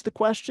dodged the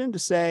question to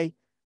say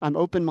I'm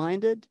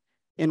open-minded,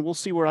 and we'll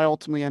see where I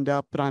ultimately end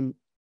up, but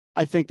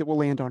I think that we'll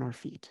land on our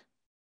feet.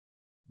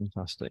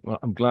 Fantastic. Well,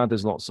 I'm glad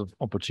there's lots of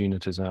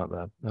opportunities out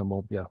there, and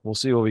we'll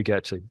see where we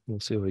get to. We'll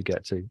see where we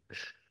get to.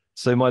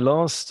 So my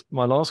last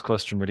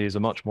question really is a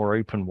much more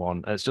open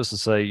one. It's just to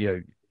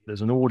say,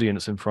 there's an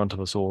audience in front of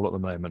us all at the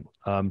moment.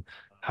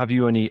 Have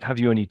you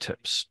any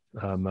tips,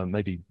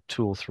 maybe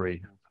 2 or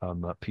 3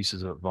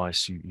 pieces of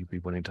advice you'd be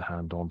willing to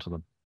hand on to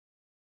them?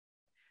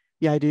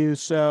 Yeah, I do.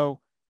 So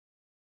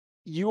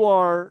you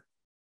are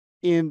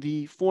in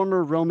the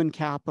former Roman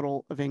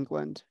capital of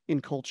England in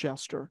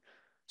Colchester.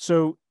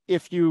 So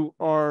if you're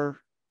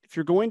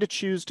going to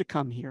choose to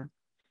come here,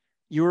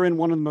 you're in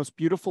one of the most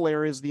beautiful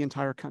areas of the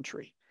entire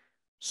country.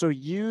 So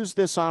use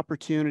this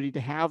opportunity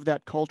to have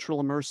that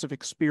cultural immersive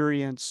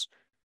experience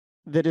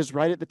that is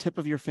right at the tip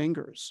of your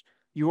fingers.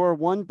 You are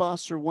 1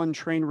 bus or 1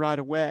 train ride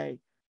away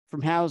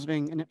from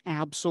having an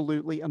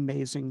absolutely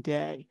amazing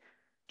day.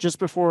 Just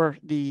before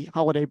the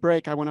holiday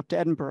break, I went up to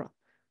Edinburgh,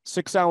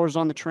 6 hours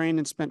on the train,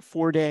 and spent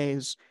 4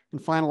 days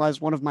and finalized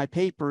one of my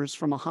papers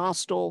from a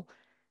hostel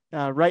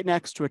right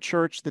next to a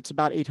church that's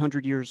about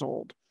 800 years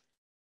old.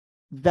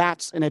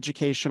 That's an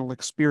educational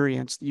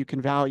experience that you can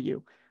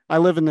value. I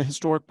live in the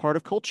historic part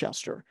of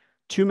Colchester,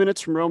 2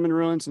 minutes from Roman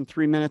ruins and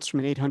 3 minutes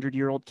from an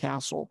 800-year-old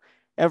castle.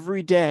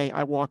 Every day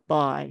I walk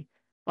by,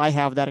 I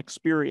have that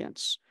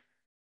experience.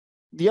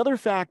 The other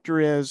factor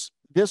is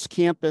this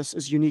campus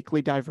is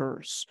uniquely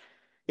diverse.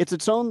 It's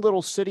its own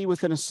little city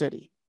within a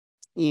city.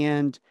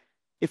 And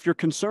if you're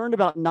concerned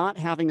about not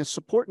having a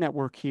support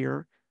network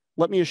here,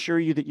 let me assure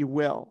you that you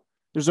will.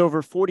 There's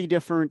over 40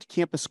 different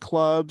campus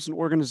clubs and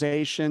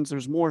organizations.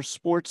 There's more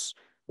sports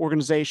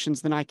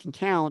organizations than I can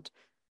count.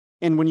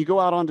 And when you go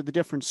out onto the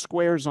different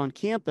squares on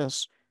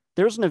campus,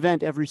 there's an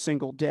event every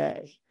single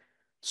day.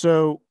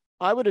 So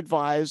I would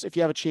advise, if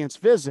you have a chance,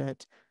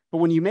 visit. But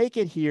when you make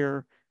it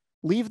here,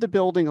 leave the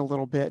building a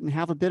little bit and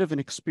have a bit of an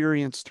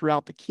experience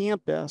throughout the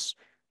campus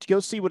to go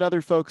see what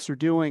other folks are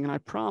doing. And I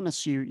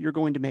promise you, you're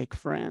going to make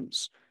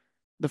friends.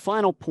 The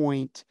final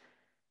point,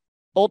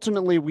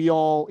 ultimately, we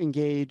all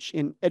engage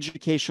in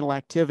educational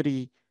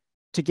activity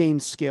to gain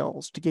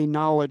skills, to gain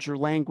knowledge or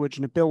language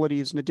and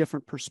abilities and a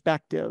different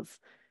perspective.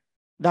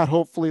 That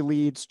hopefully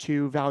leads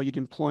to valued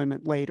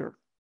employment later.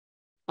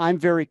 I'm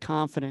very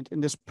confident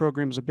in this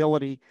program's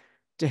ability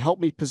to help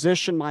me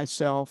position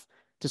myself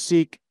to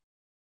seek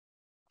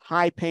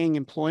high-paying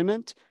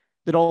employment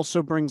that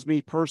also brings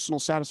me personal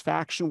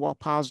satisfaction while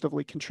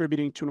positively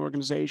contributing to an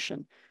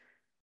organization.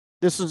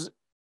 This is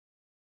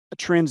a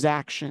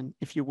transaction,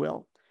 if you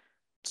will.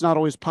 It's not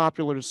always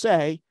popular to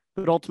say,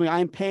 but ultimately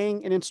I'm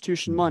paying an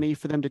institution money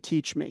for them to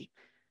teach me.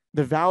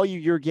 The value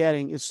you're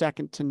getting is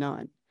second to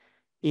none.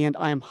 And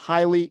I am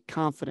highly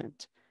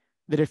confident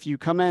that if you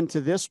come into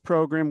this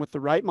program with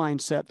the right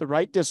mindset, the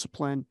right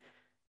discipline,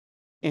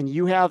 and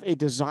you have a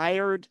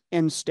desired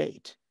end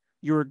state,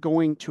 you're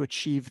going to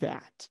achieve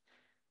that.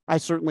 I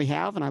certainly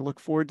have, and I look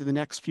forward to the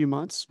next few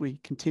months. We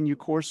continue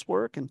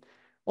coursework and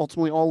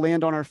ultimately all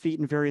land on our feet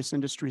in various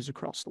industries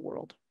across the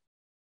world.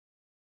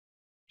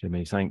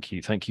 Jimmy, thank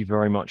you. Thank you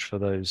very much for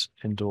those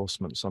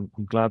endorsements. I'm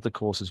glad the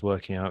course is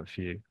working out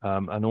for you.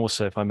 And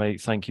also, if I may,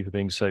 thank you for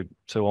being so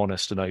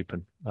honest and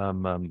open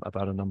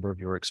about a number of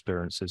your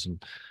experiences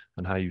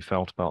and how you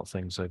felt about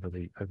things over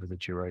the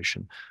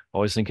duration. I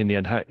always think in the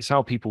end, it's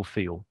how people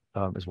feel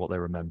is what they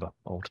remember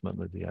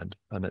ultimately at the end.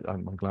 And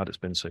I'm glad it's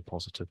been so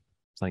positive.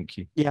 Thank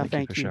you. Yeah,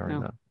 thank you for sharing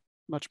that.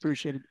 Much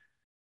appreciated.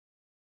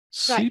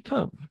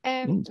 Super.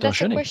 Right.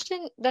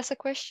 There's a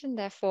question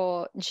there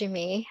for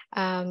Jimmy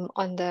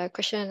on the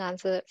question and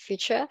answer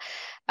feature.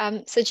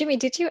 So Jimmy,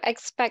 did you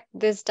expect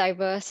this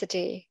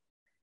diversity?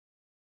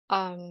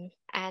 And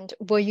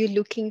were you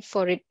looking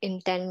for it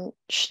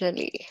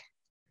intentionally?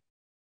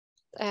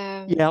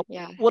 Yeah,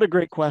 what a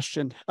great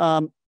question.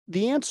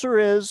 The answer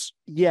is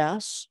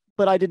yes,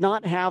 but I did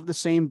not have the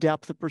same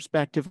depth of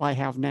perspective I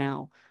have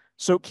now.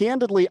 So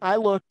candidly, I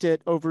looked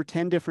at over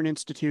 10 different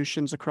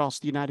institutions across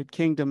the United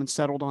Kingdom and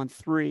settled on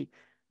 3.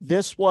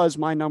 This was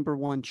my number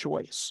one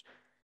choice.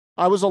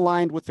 I was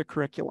aligned with the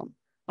curriculum.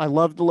 I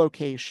loved the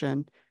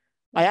location.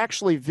 I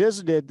actually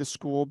visited the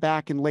school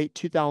back in late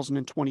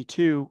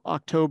 2022,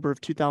 October of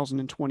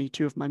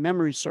 2022, if my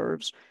memory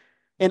serves.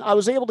 And I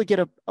was able to get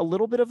a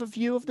little bit of a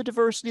view of the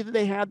diversity that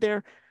they had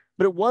there.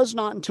 But it was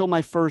not until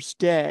my first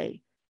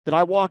day that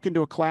I walked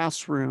into a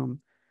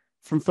classroom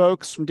from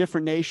folks from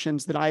different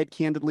nations that I had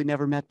candidly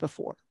never met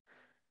before.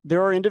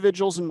 There are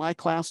individuals in my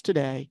class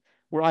today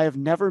where I have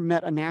never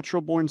met a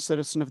natural-born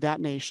citizen of that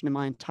nation in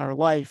my entire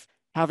life,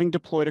 having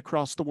deployed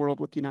across the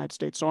world with the United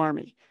States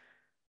Army.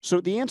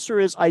 So the answer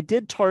is I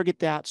did target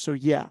that, so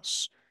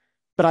yes,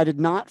 but I did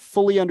not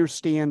fully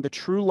understand the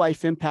true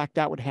life impact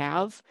that would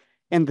have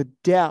and the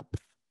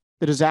depth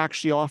that is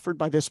actually offered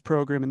by this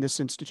program and this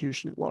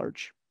institution at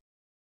large.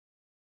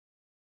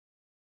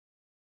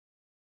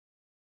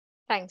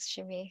 Thanks,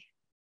 Jimmy.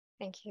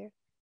 Thank you.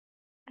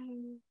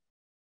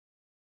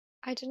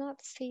 I do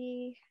not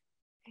see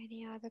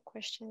any other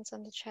questions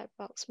on the chat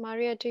box.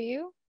 Maria, do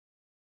you?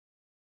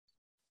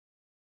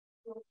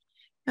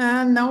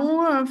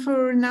 No,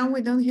 for now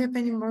we don't have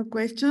any more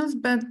questions,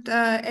 but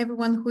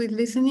everyone who is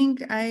listening,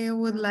 I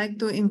would like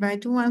to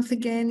invite you once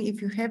again.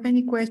 If you have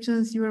any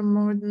questions, you are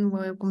more than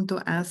welcome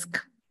to ask.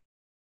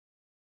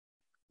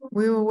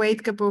 We will wait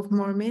a couple of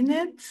more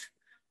minutes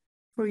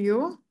for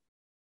you.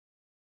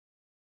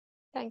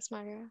 Thanks,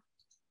 Maria.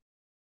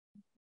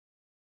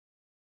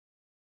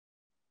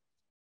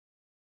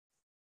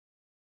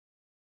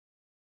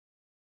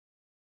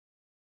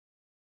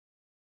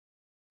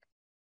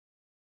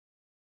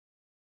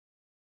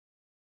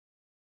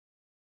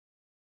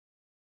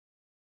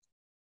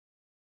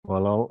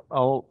 Well,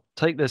 I'll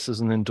take this as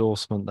an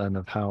endorsement then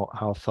of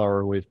how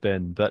thorough we've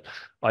been, but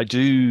I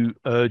do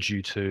urge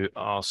you to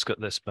ask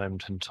at this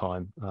moment in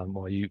time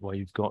while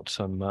you've got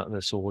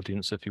this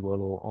audience, if you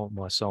will, or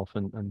myself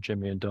and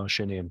Jimmy and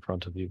Darshini in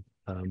front of you,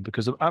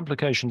 because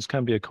applications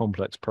can be a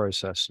complex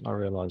process. I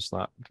realize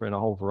that in a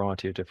whole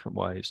variety of different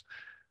ways,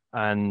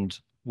 and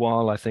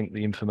while I think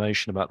the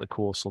information about the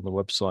course on the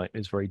website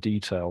is very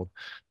detailed,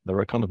 there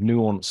are kind of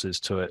nuances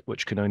to it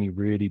which can only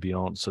really be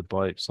answered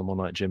by someone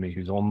like Jimmy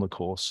who's on the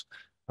course,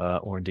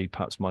 or indeed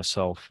perhaps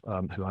myself,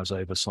 who has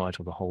oversight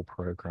of the whole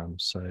program.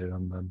 So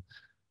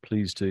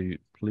please do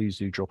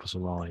drop us a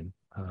line,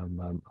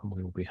 and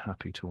we will be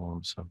happy to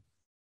answer.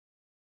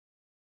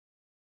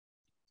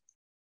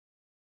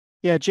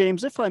 Yeah,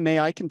 James, if I may,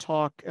 I can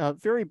talk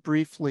very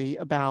briefly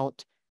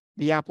about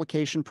the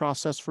application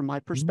process from my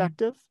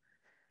perspective.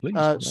 Please.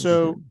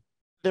 So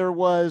there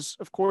was,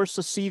 of course,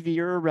 a CV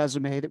or a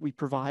resume that we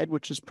provide,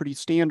 which is pretty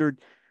standard.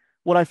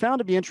 What I found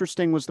to be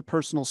interesting was the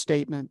personal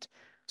statement.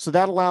 So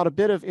that allowed a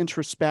bit of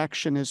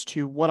introspection as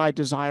to what I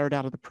desired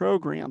out of the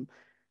program.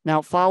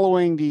 Now,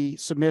 following the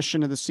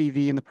submission of the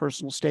CV and the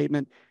personal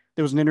statement,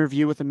 there was an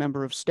interview with a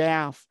member of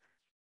staff.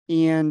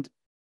 And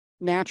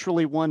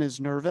naturally, one is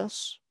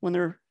nervous when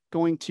they're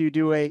going to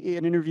do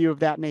an interview of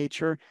that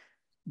nature.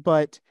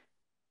 But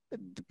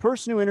the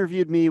person who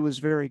interviewed me was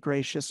very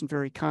gracious and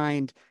very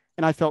kind,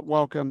 and I felt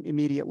welcome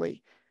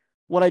immediately.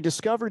 What I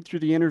discovered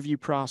through the interview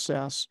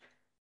process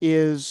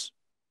is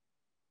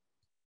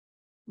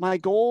my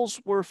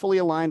goals were fully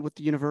aligned with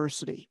the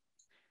university.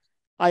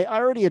 I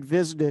already had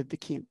visited the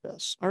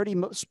campus. I already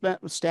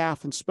met with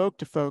staff and spoke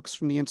to folks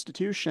from the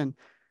institution.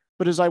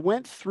 But as I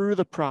went through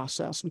the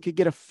process and could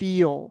get a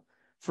feel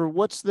for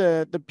what's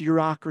the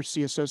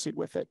bureaucracy associated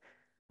with it,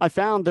 I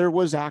found there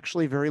was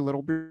actually very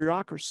little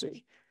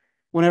bureaucracy.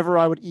 Whenever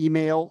I would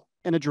email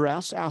an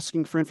address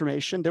asking for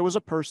information, there was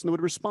a person that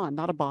would respond,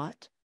 not a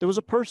bot. There was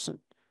a person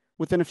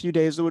within a few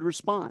days that would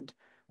respond.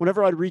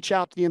 Whenever I'd reach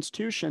out to the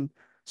institution,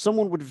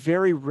 someone would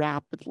very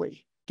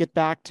rapidly get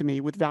back to me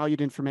with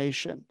valued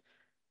information.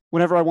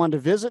 Whenever I wanted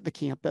to visit the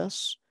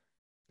campus,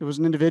 there was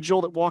an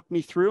individual that walked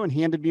me through and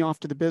handed me off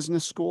to the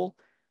business school,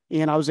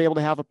 and I was able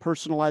to have a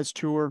personalized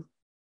tour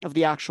of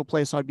the actual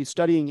place I'd be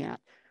studying at.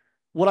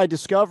 What I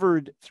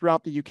discovered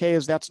throughout the UK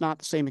is that's not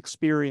the same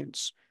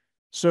experience.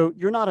 So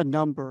you're not a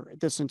number at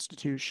this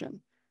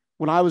institution.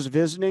 When I was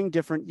visiting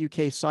different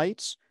UK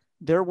sites,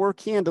 there were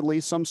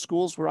candidly some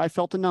schools where I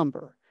felt a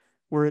number,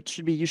 where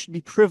you should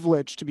be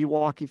privileged to be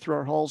walking through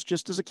our halls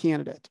just as a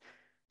candidate.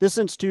 This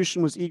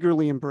institution was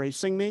eagerly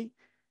embracing me,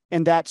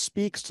 and that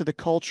speaks to the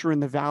culture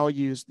and the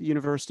values the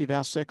University of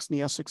Essex and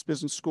the Essex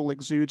Business School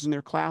exudes in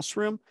their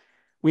classroom.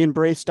 We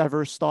embrace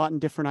diverse thought and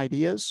different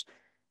ideas.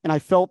 And I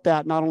felt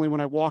that not only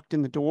when I walked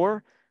in the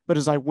door, but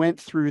as I went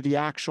through the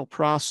actual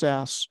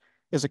process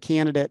as a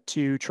candidate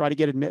to try to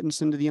get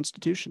admittance into the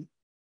institution.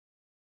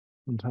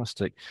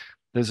 Fantastic.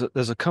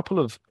 There's a couple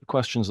of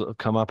questions that have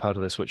come up out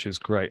of this, which is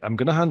great. I'm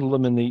going to handle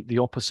them in the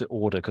opposite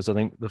order because I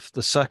think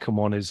the second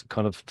one is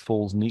kind of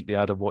falls neatly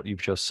out of what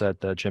you've just said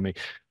there, Jimmy.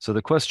 So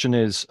the question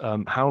is,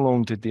 how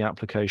long did the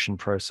application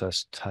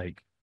process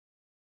take?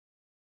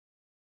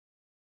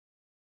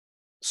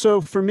 So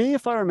for me,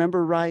 if I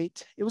remember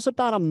right, it was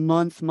about a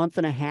month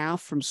and a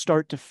half from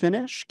start to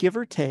finish, give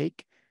or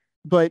take.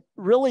 But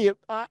really,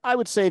 I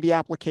would say the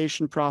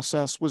application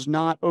process was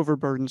not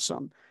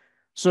overburdensome.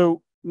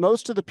 So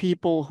most of the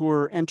people who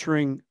are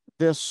entering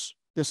this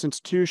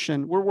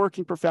institution were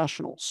working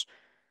professionals.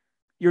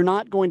 You're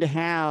not going to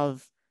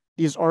have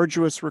these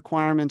arduous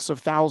requirements of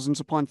thousands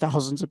upon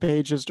thousands of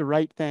pages to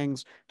write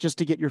things just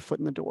to get your foot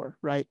in the door,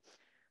 right?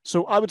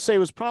 So I would say it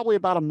was probably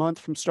about a month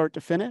from start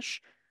to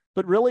finish,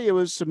 but really it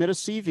was submit a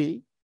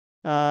CV.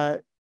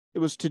 It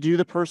was to do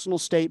the personal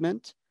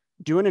statement,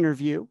 do an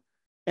interview,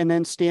 and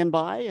then stand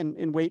by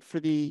and wait for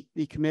the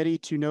committee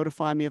to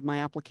notify me of my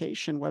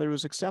application, whether it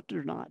was accepted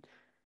or not.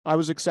 I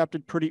was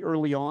accepted pretty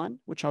early on,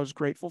 which I was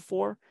grateful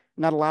for,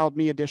 and that allowed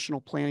me additional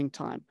planning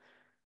time.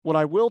 What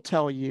I will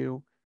tell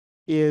you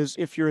is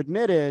if you're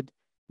admitted,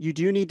 you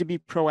do need to be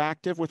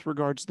proactive with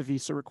regards to the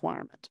visa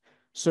requirement.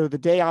 So the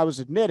day I was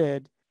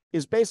admitted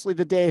is basically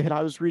the day that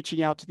I was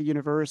reaching out to the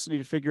university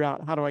to figure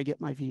out how do I get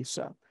my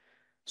visa.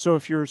 So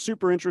if you're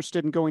super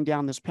interested in going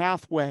down this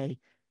pathway,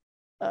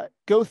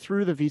 go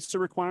through the visa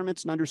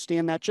requirements and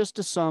understand that just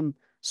to some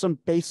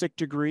basic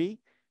degree.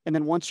 And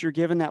then once you're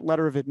given that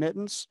letter of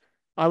admittance,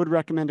 I would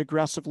recommend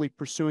aggressively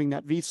pursuing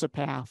that visa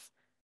path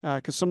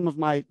because some of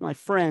my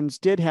friends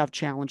did have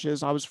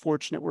challenges. I was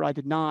fortunate where I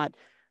did not,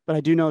 but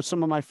I do know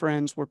some of my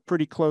friends were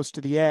pretty close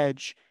to the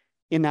edge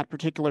in that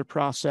particular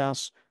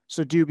process.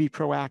 So do be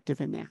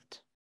proactive in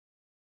that.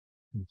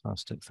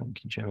 Fantastic.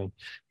 Thank you, Jimmy.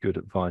 Good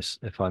advice,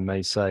 if I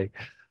may say.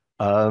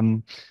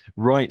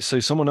 Right. So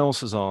someone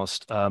else has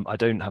asked,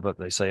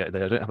 they say they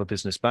don't have a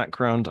business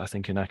background. I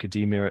think in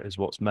academia is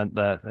what's meant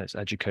there. It's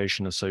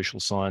education and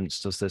social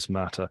science. Does this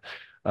matter?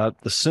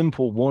 The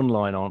simple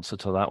one-line answer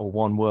to that, or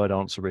one-word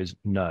answer, is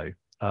no.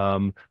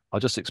 I'll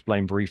just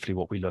explain briefly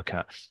what we look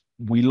at.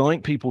 We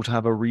like people to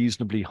have a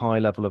reasonably high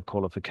level of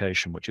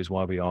qualification, which is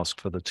why we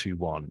ask for the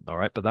 2-1. All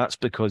right. But that's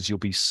because you'll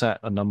be set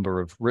a number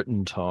of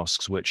written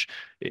tasks, which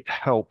it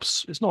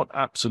helps. It's not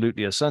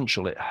absolutely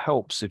essential. It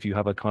helps if you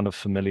have a kind of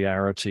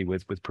familiarity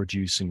with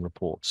producing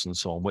reports and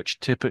so on,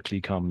 which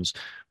typically comes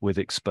with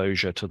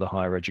exposure to the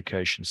higher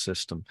education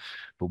system.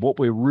 But what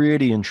we're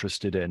really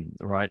interested in,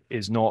 right,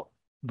 is not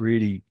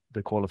really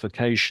the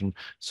qualification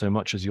so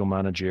much as your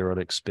managerial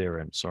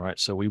experience. All right.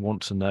 So we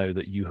want to know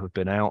that you have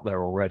been out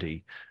there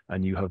already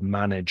and you have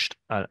managed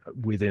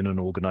within an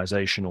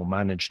organization or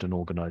managed an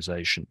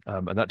organization.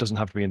 And that doesn't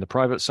have to be in the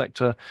private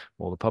sector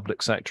or the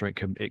public sector. It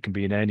can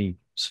be in any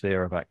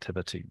sphere of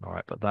activity. All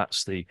right. But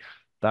that's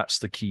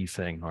the key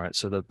thing. All right.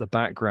 So the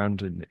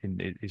background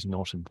is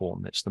not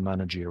important. It's the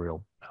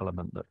managerial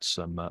element that's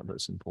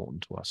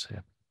important to us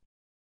here.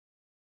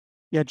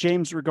 Yeah,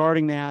 James,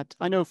 regarding that,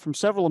 I know from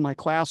several of my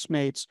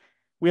classmates,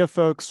 we have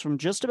folks from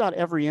just about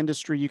every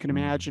industry you can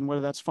imagine,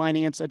 whether that's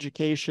finance,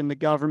 education, the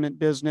government,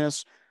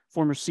 business,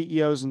 former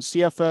CEOs and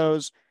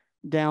CFOs,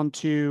 down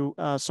to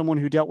someone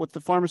who dealt with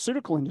the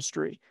pharmaceutical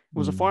industry,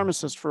 was a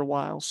pharmacist for a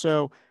while.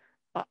 So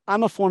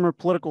I'm a former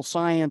political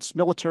science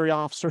military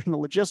officer in the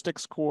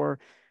logistics corps.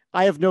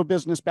 I have no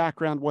business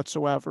background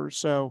whatsoever.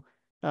 So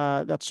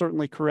that's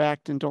certainly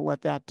correct. And don't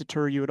let that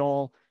deter you at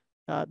all.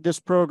 This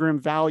program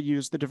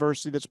values the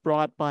diversity that's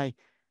brought by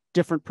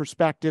different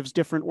perspectives,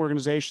 different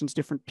organizations,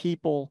 different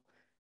people.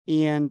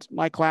 And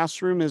my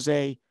classroom is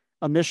a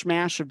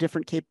mishmash of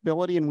different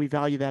capability, and we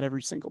value that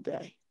every single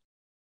day.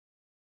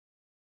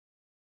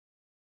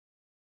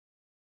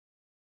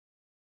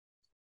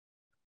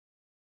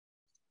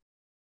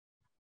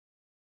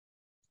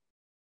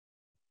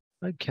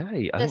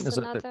 Okay, I think Just there's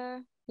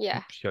another,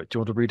 yeah. Do you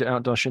want to read it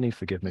out, Darshini?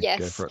 Forgive me. Go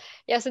Yes. for it.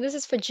 Yeah, so this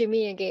is for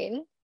Jimmy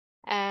again.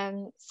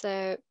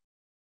 So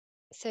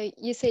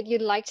you said you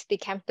liked the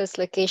campus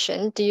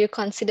location. Do you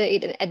consider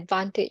it an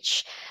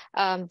advantage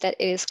that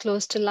it is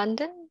close to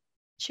London,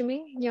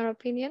 Jimmy, in your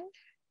opinion?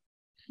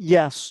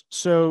 Yes.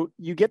 So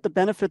you get the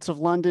benefits of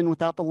London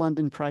without the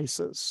London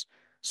prices.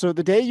 So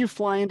the day you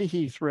fly into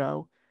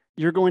Heathrow,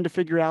 you're going to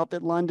figure out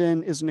that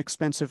London is an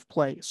expensive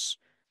place.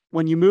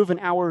 When you move an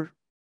hour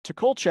to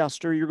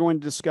Colchester, you're going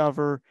to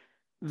discover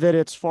that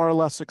it's far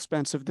less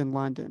expensive than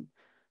London.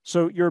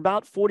 So you're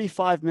about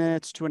 45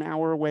 minutes to an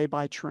hour away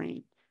by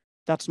train.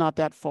 That's not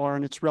that far,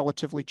 and it's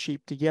relatively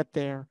cheap to get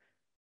there.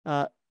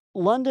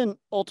 London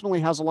ultimately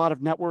has a lot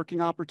of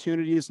networking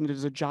opportunities, and it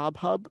is a job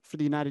hub for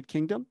the United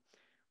Kingdom,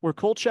 where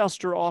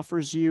Colchester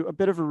offers you a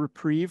bit of a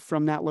reprieve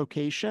from that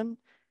location,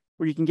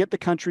 where you can get the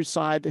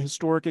countryside, the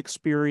historic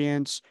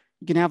experience.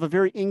 You can have a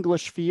very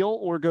English feel,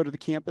 or go to the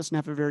campus and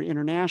have a very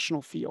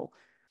international feel.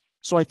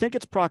 So I think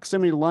it's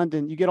proximity to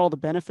London. You get all the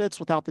benefits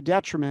without the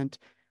detriment,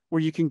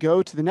 where you can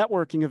go to the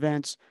networking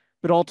events,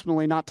 but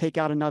ultimately not take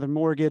out another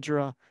mortgage or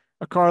a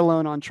car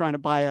loan on trying to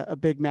buy a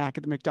Big Mac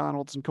at the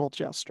McDonald's in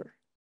Colchester.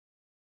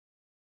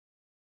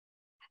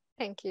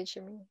 Thank you,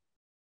 Jimmy.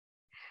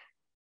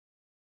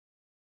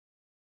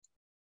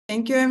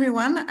 Thank you,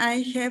 everyone.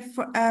 I have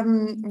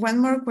one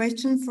more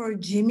question for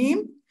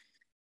Jimmy.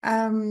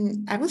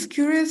 I was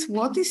curious,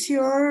 what is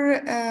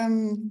your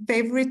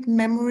favorite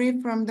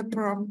memory from the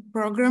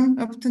program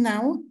up to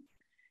now?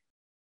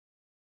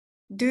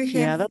 Do you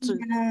have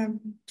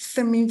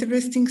some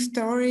interesting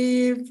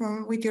story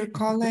with your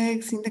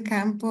colleagues in the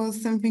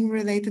campus, something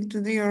related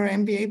to your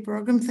MBA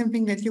program,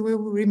 something that you will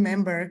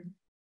remember?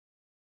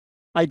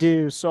 I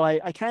do. So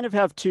I kind of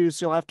have two,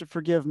 so you'll have to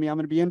forgive me. I'm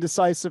going to be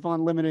indecisive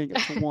on limiting it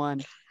to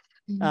one.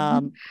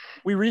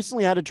 We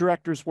recently had a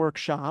director's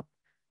workshop.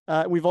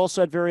 We've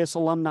also had various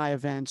alumni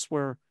events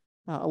where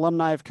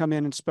alumni have come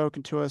in and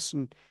spoken to us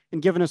and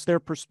given us their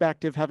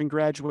perspective, having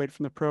graduated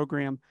from the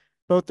program.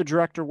 Both the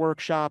director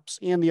workshops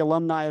and the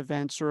alumni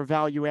events are a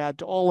value add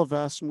to all of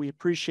us, and we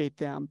appreciate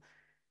them.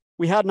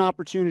 We had an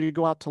opportunity to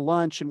go out to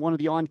lunch in one of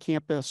the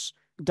on-campus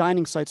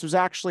dining sites. There's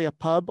actually a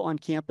pub on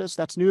campus.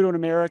 That's new to an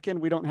American.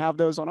 We don't have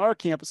those on our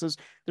campuses.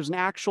 There's an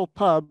actual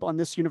pub on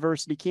this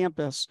university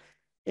campus.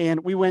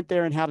 And we went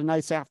there and had a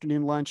nice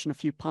afternoon lunch and a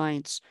few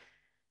pints.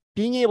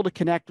 Being able to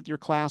connect with your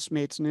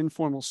classmates in an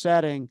informal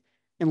setting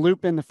and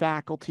loop in the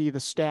faculty, the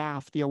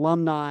staff, the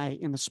alumni,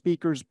 and the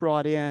speakers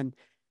brought in,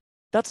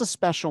 that's a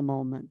special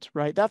moment,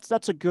 right?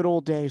 That's a good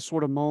old day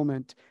sort of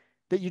moment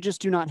that you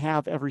just do not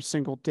have every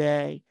single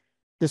day.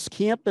 This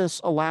campus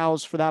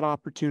allows for that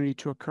opportunity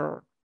to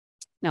occur.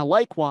 Now,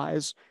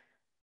 likewise,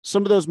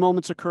 some of those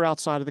moments occur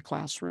outside of the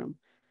classroom.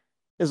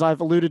 As I've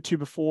alluded to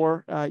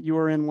before, you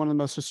are in one of the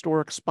most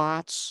historic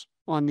spots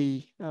on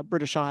the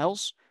British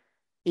Isles.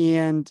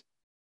 And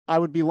I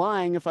would be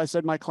lying if I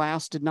said my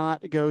class did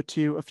not go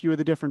to a few of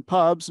the different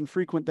pubs and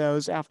frequent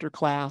those after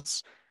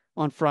class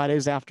on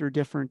Fridays after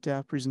different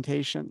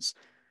presentations.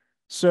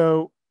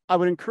 So I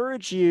would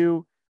encourage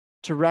you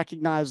to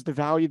recognize the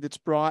value that's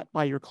brought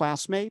by your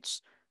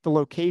classmates, the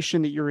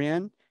location that you're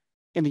in,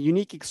 and the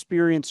unique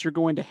experience you're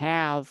going to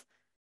have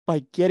by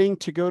getting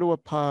to go to a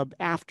pub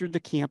after the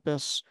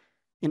campus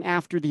and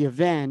after the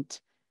event,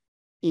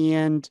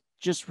 and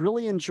just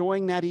really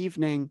enjoying that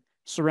evening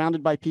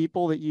surrounded by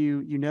people that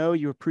you know,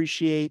 you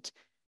appreciate,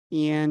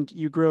 and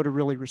you grow to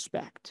really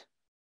respect.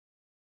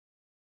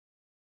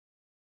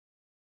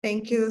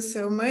 Thank you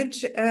so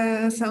much.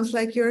 Sounds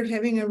like you're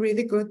having a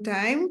really good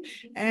time,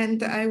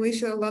 and I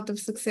wish you a lot of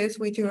success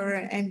with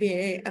your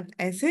MBA at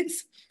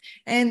Essex.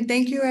 And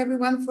thank you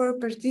everyone for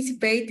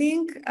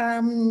participating.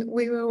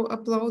 We will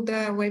upload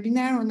the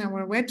webinar on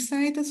our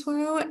website as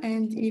well.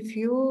 And if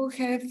you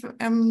have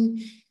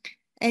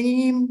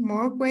any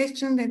more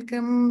questions that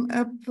come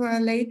up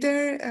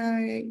later,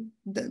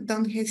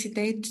 don't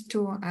hesitate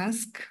to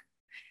ask.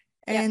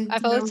 Yeah, And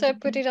I've also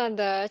put it on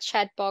the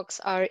chat box,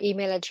 our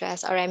email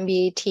address, our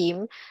MBA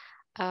team.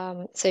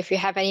 So if you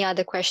have any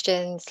other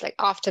questions, like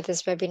after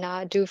this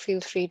webinar, do feel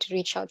free to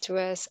reach out to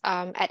us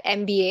at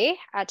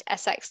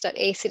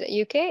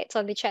mba@essex.ac.uk. It's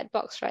on the chat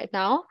box right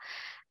now.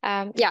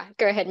 Yeah,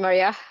 go ahead,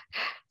 Maria.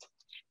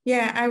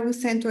 Yeah, I will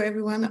send to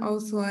everyone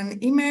also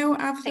an email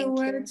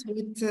afterwards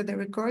with the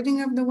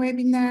recording of the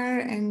webinar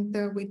and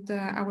with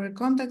our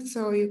contact,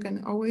 so you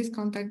can always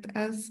contact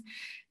us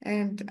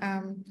and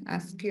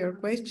ask your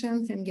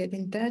questions and get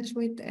in touch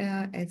with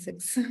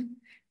Essex.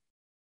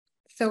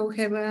 So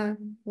have a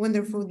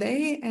wonderful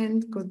day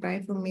and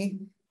goodbye from me.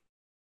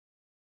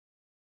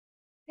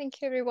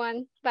 Thank you,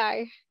 everyone.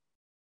 Bye.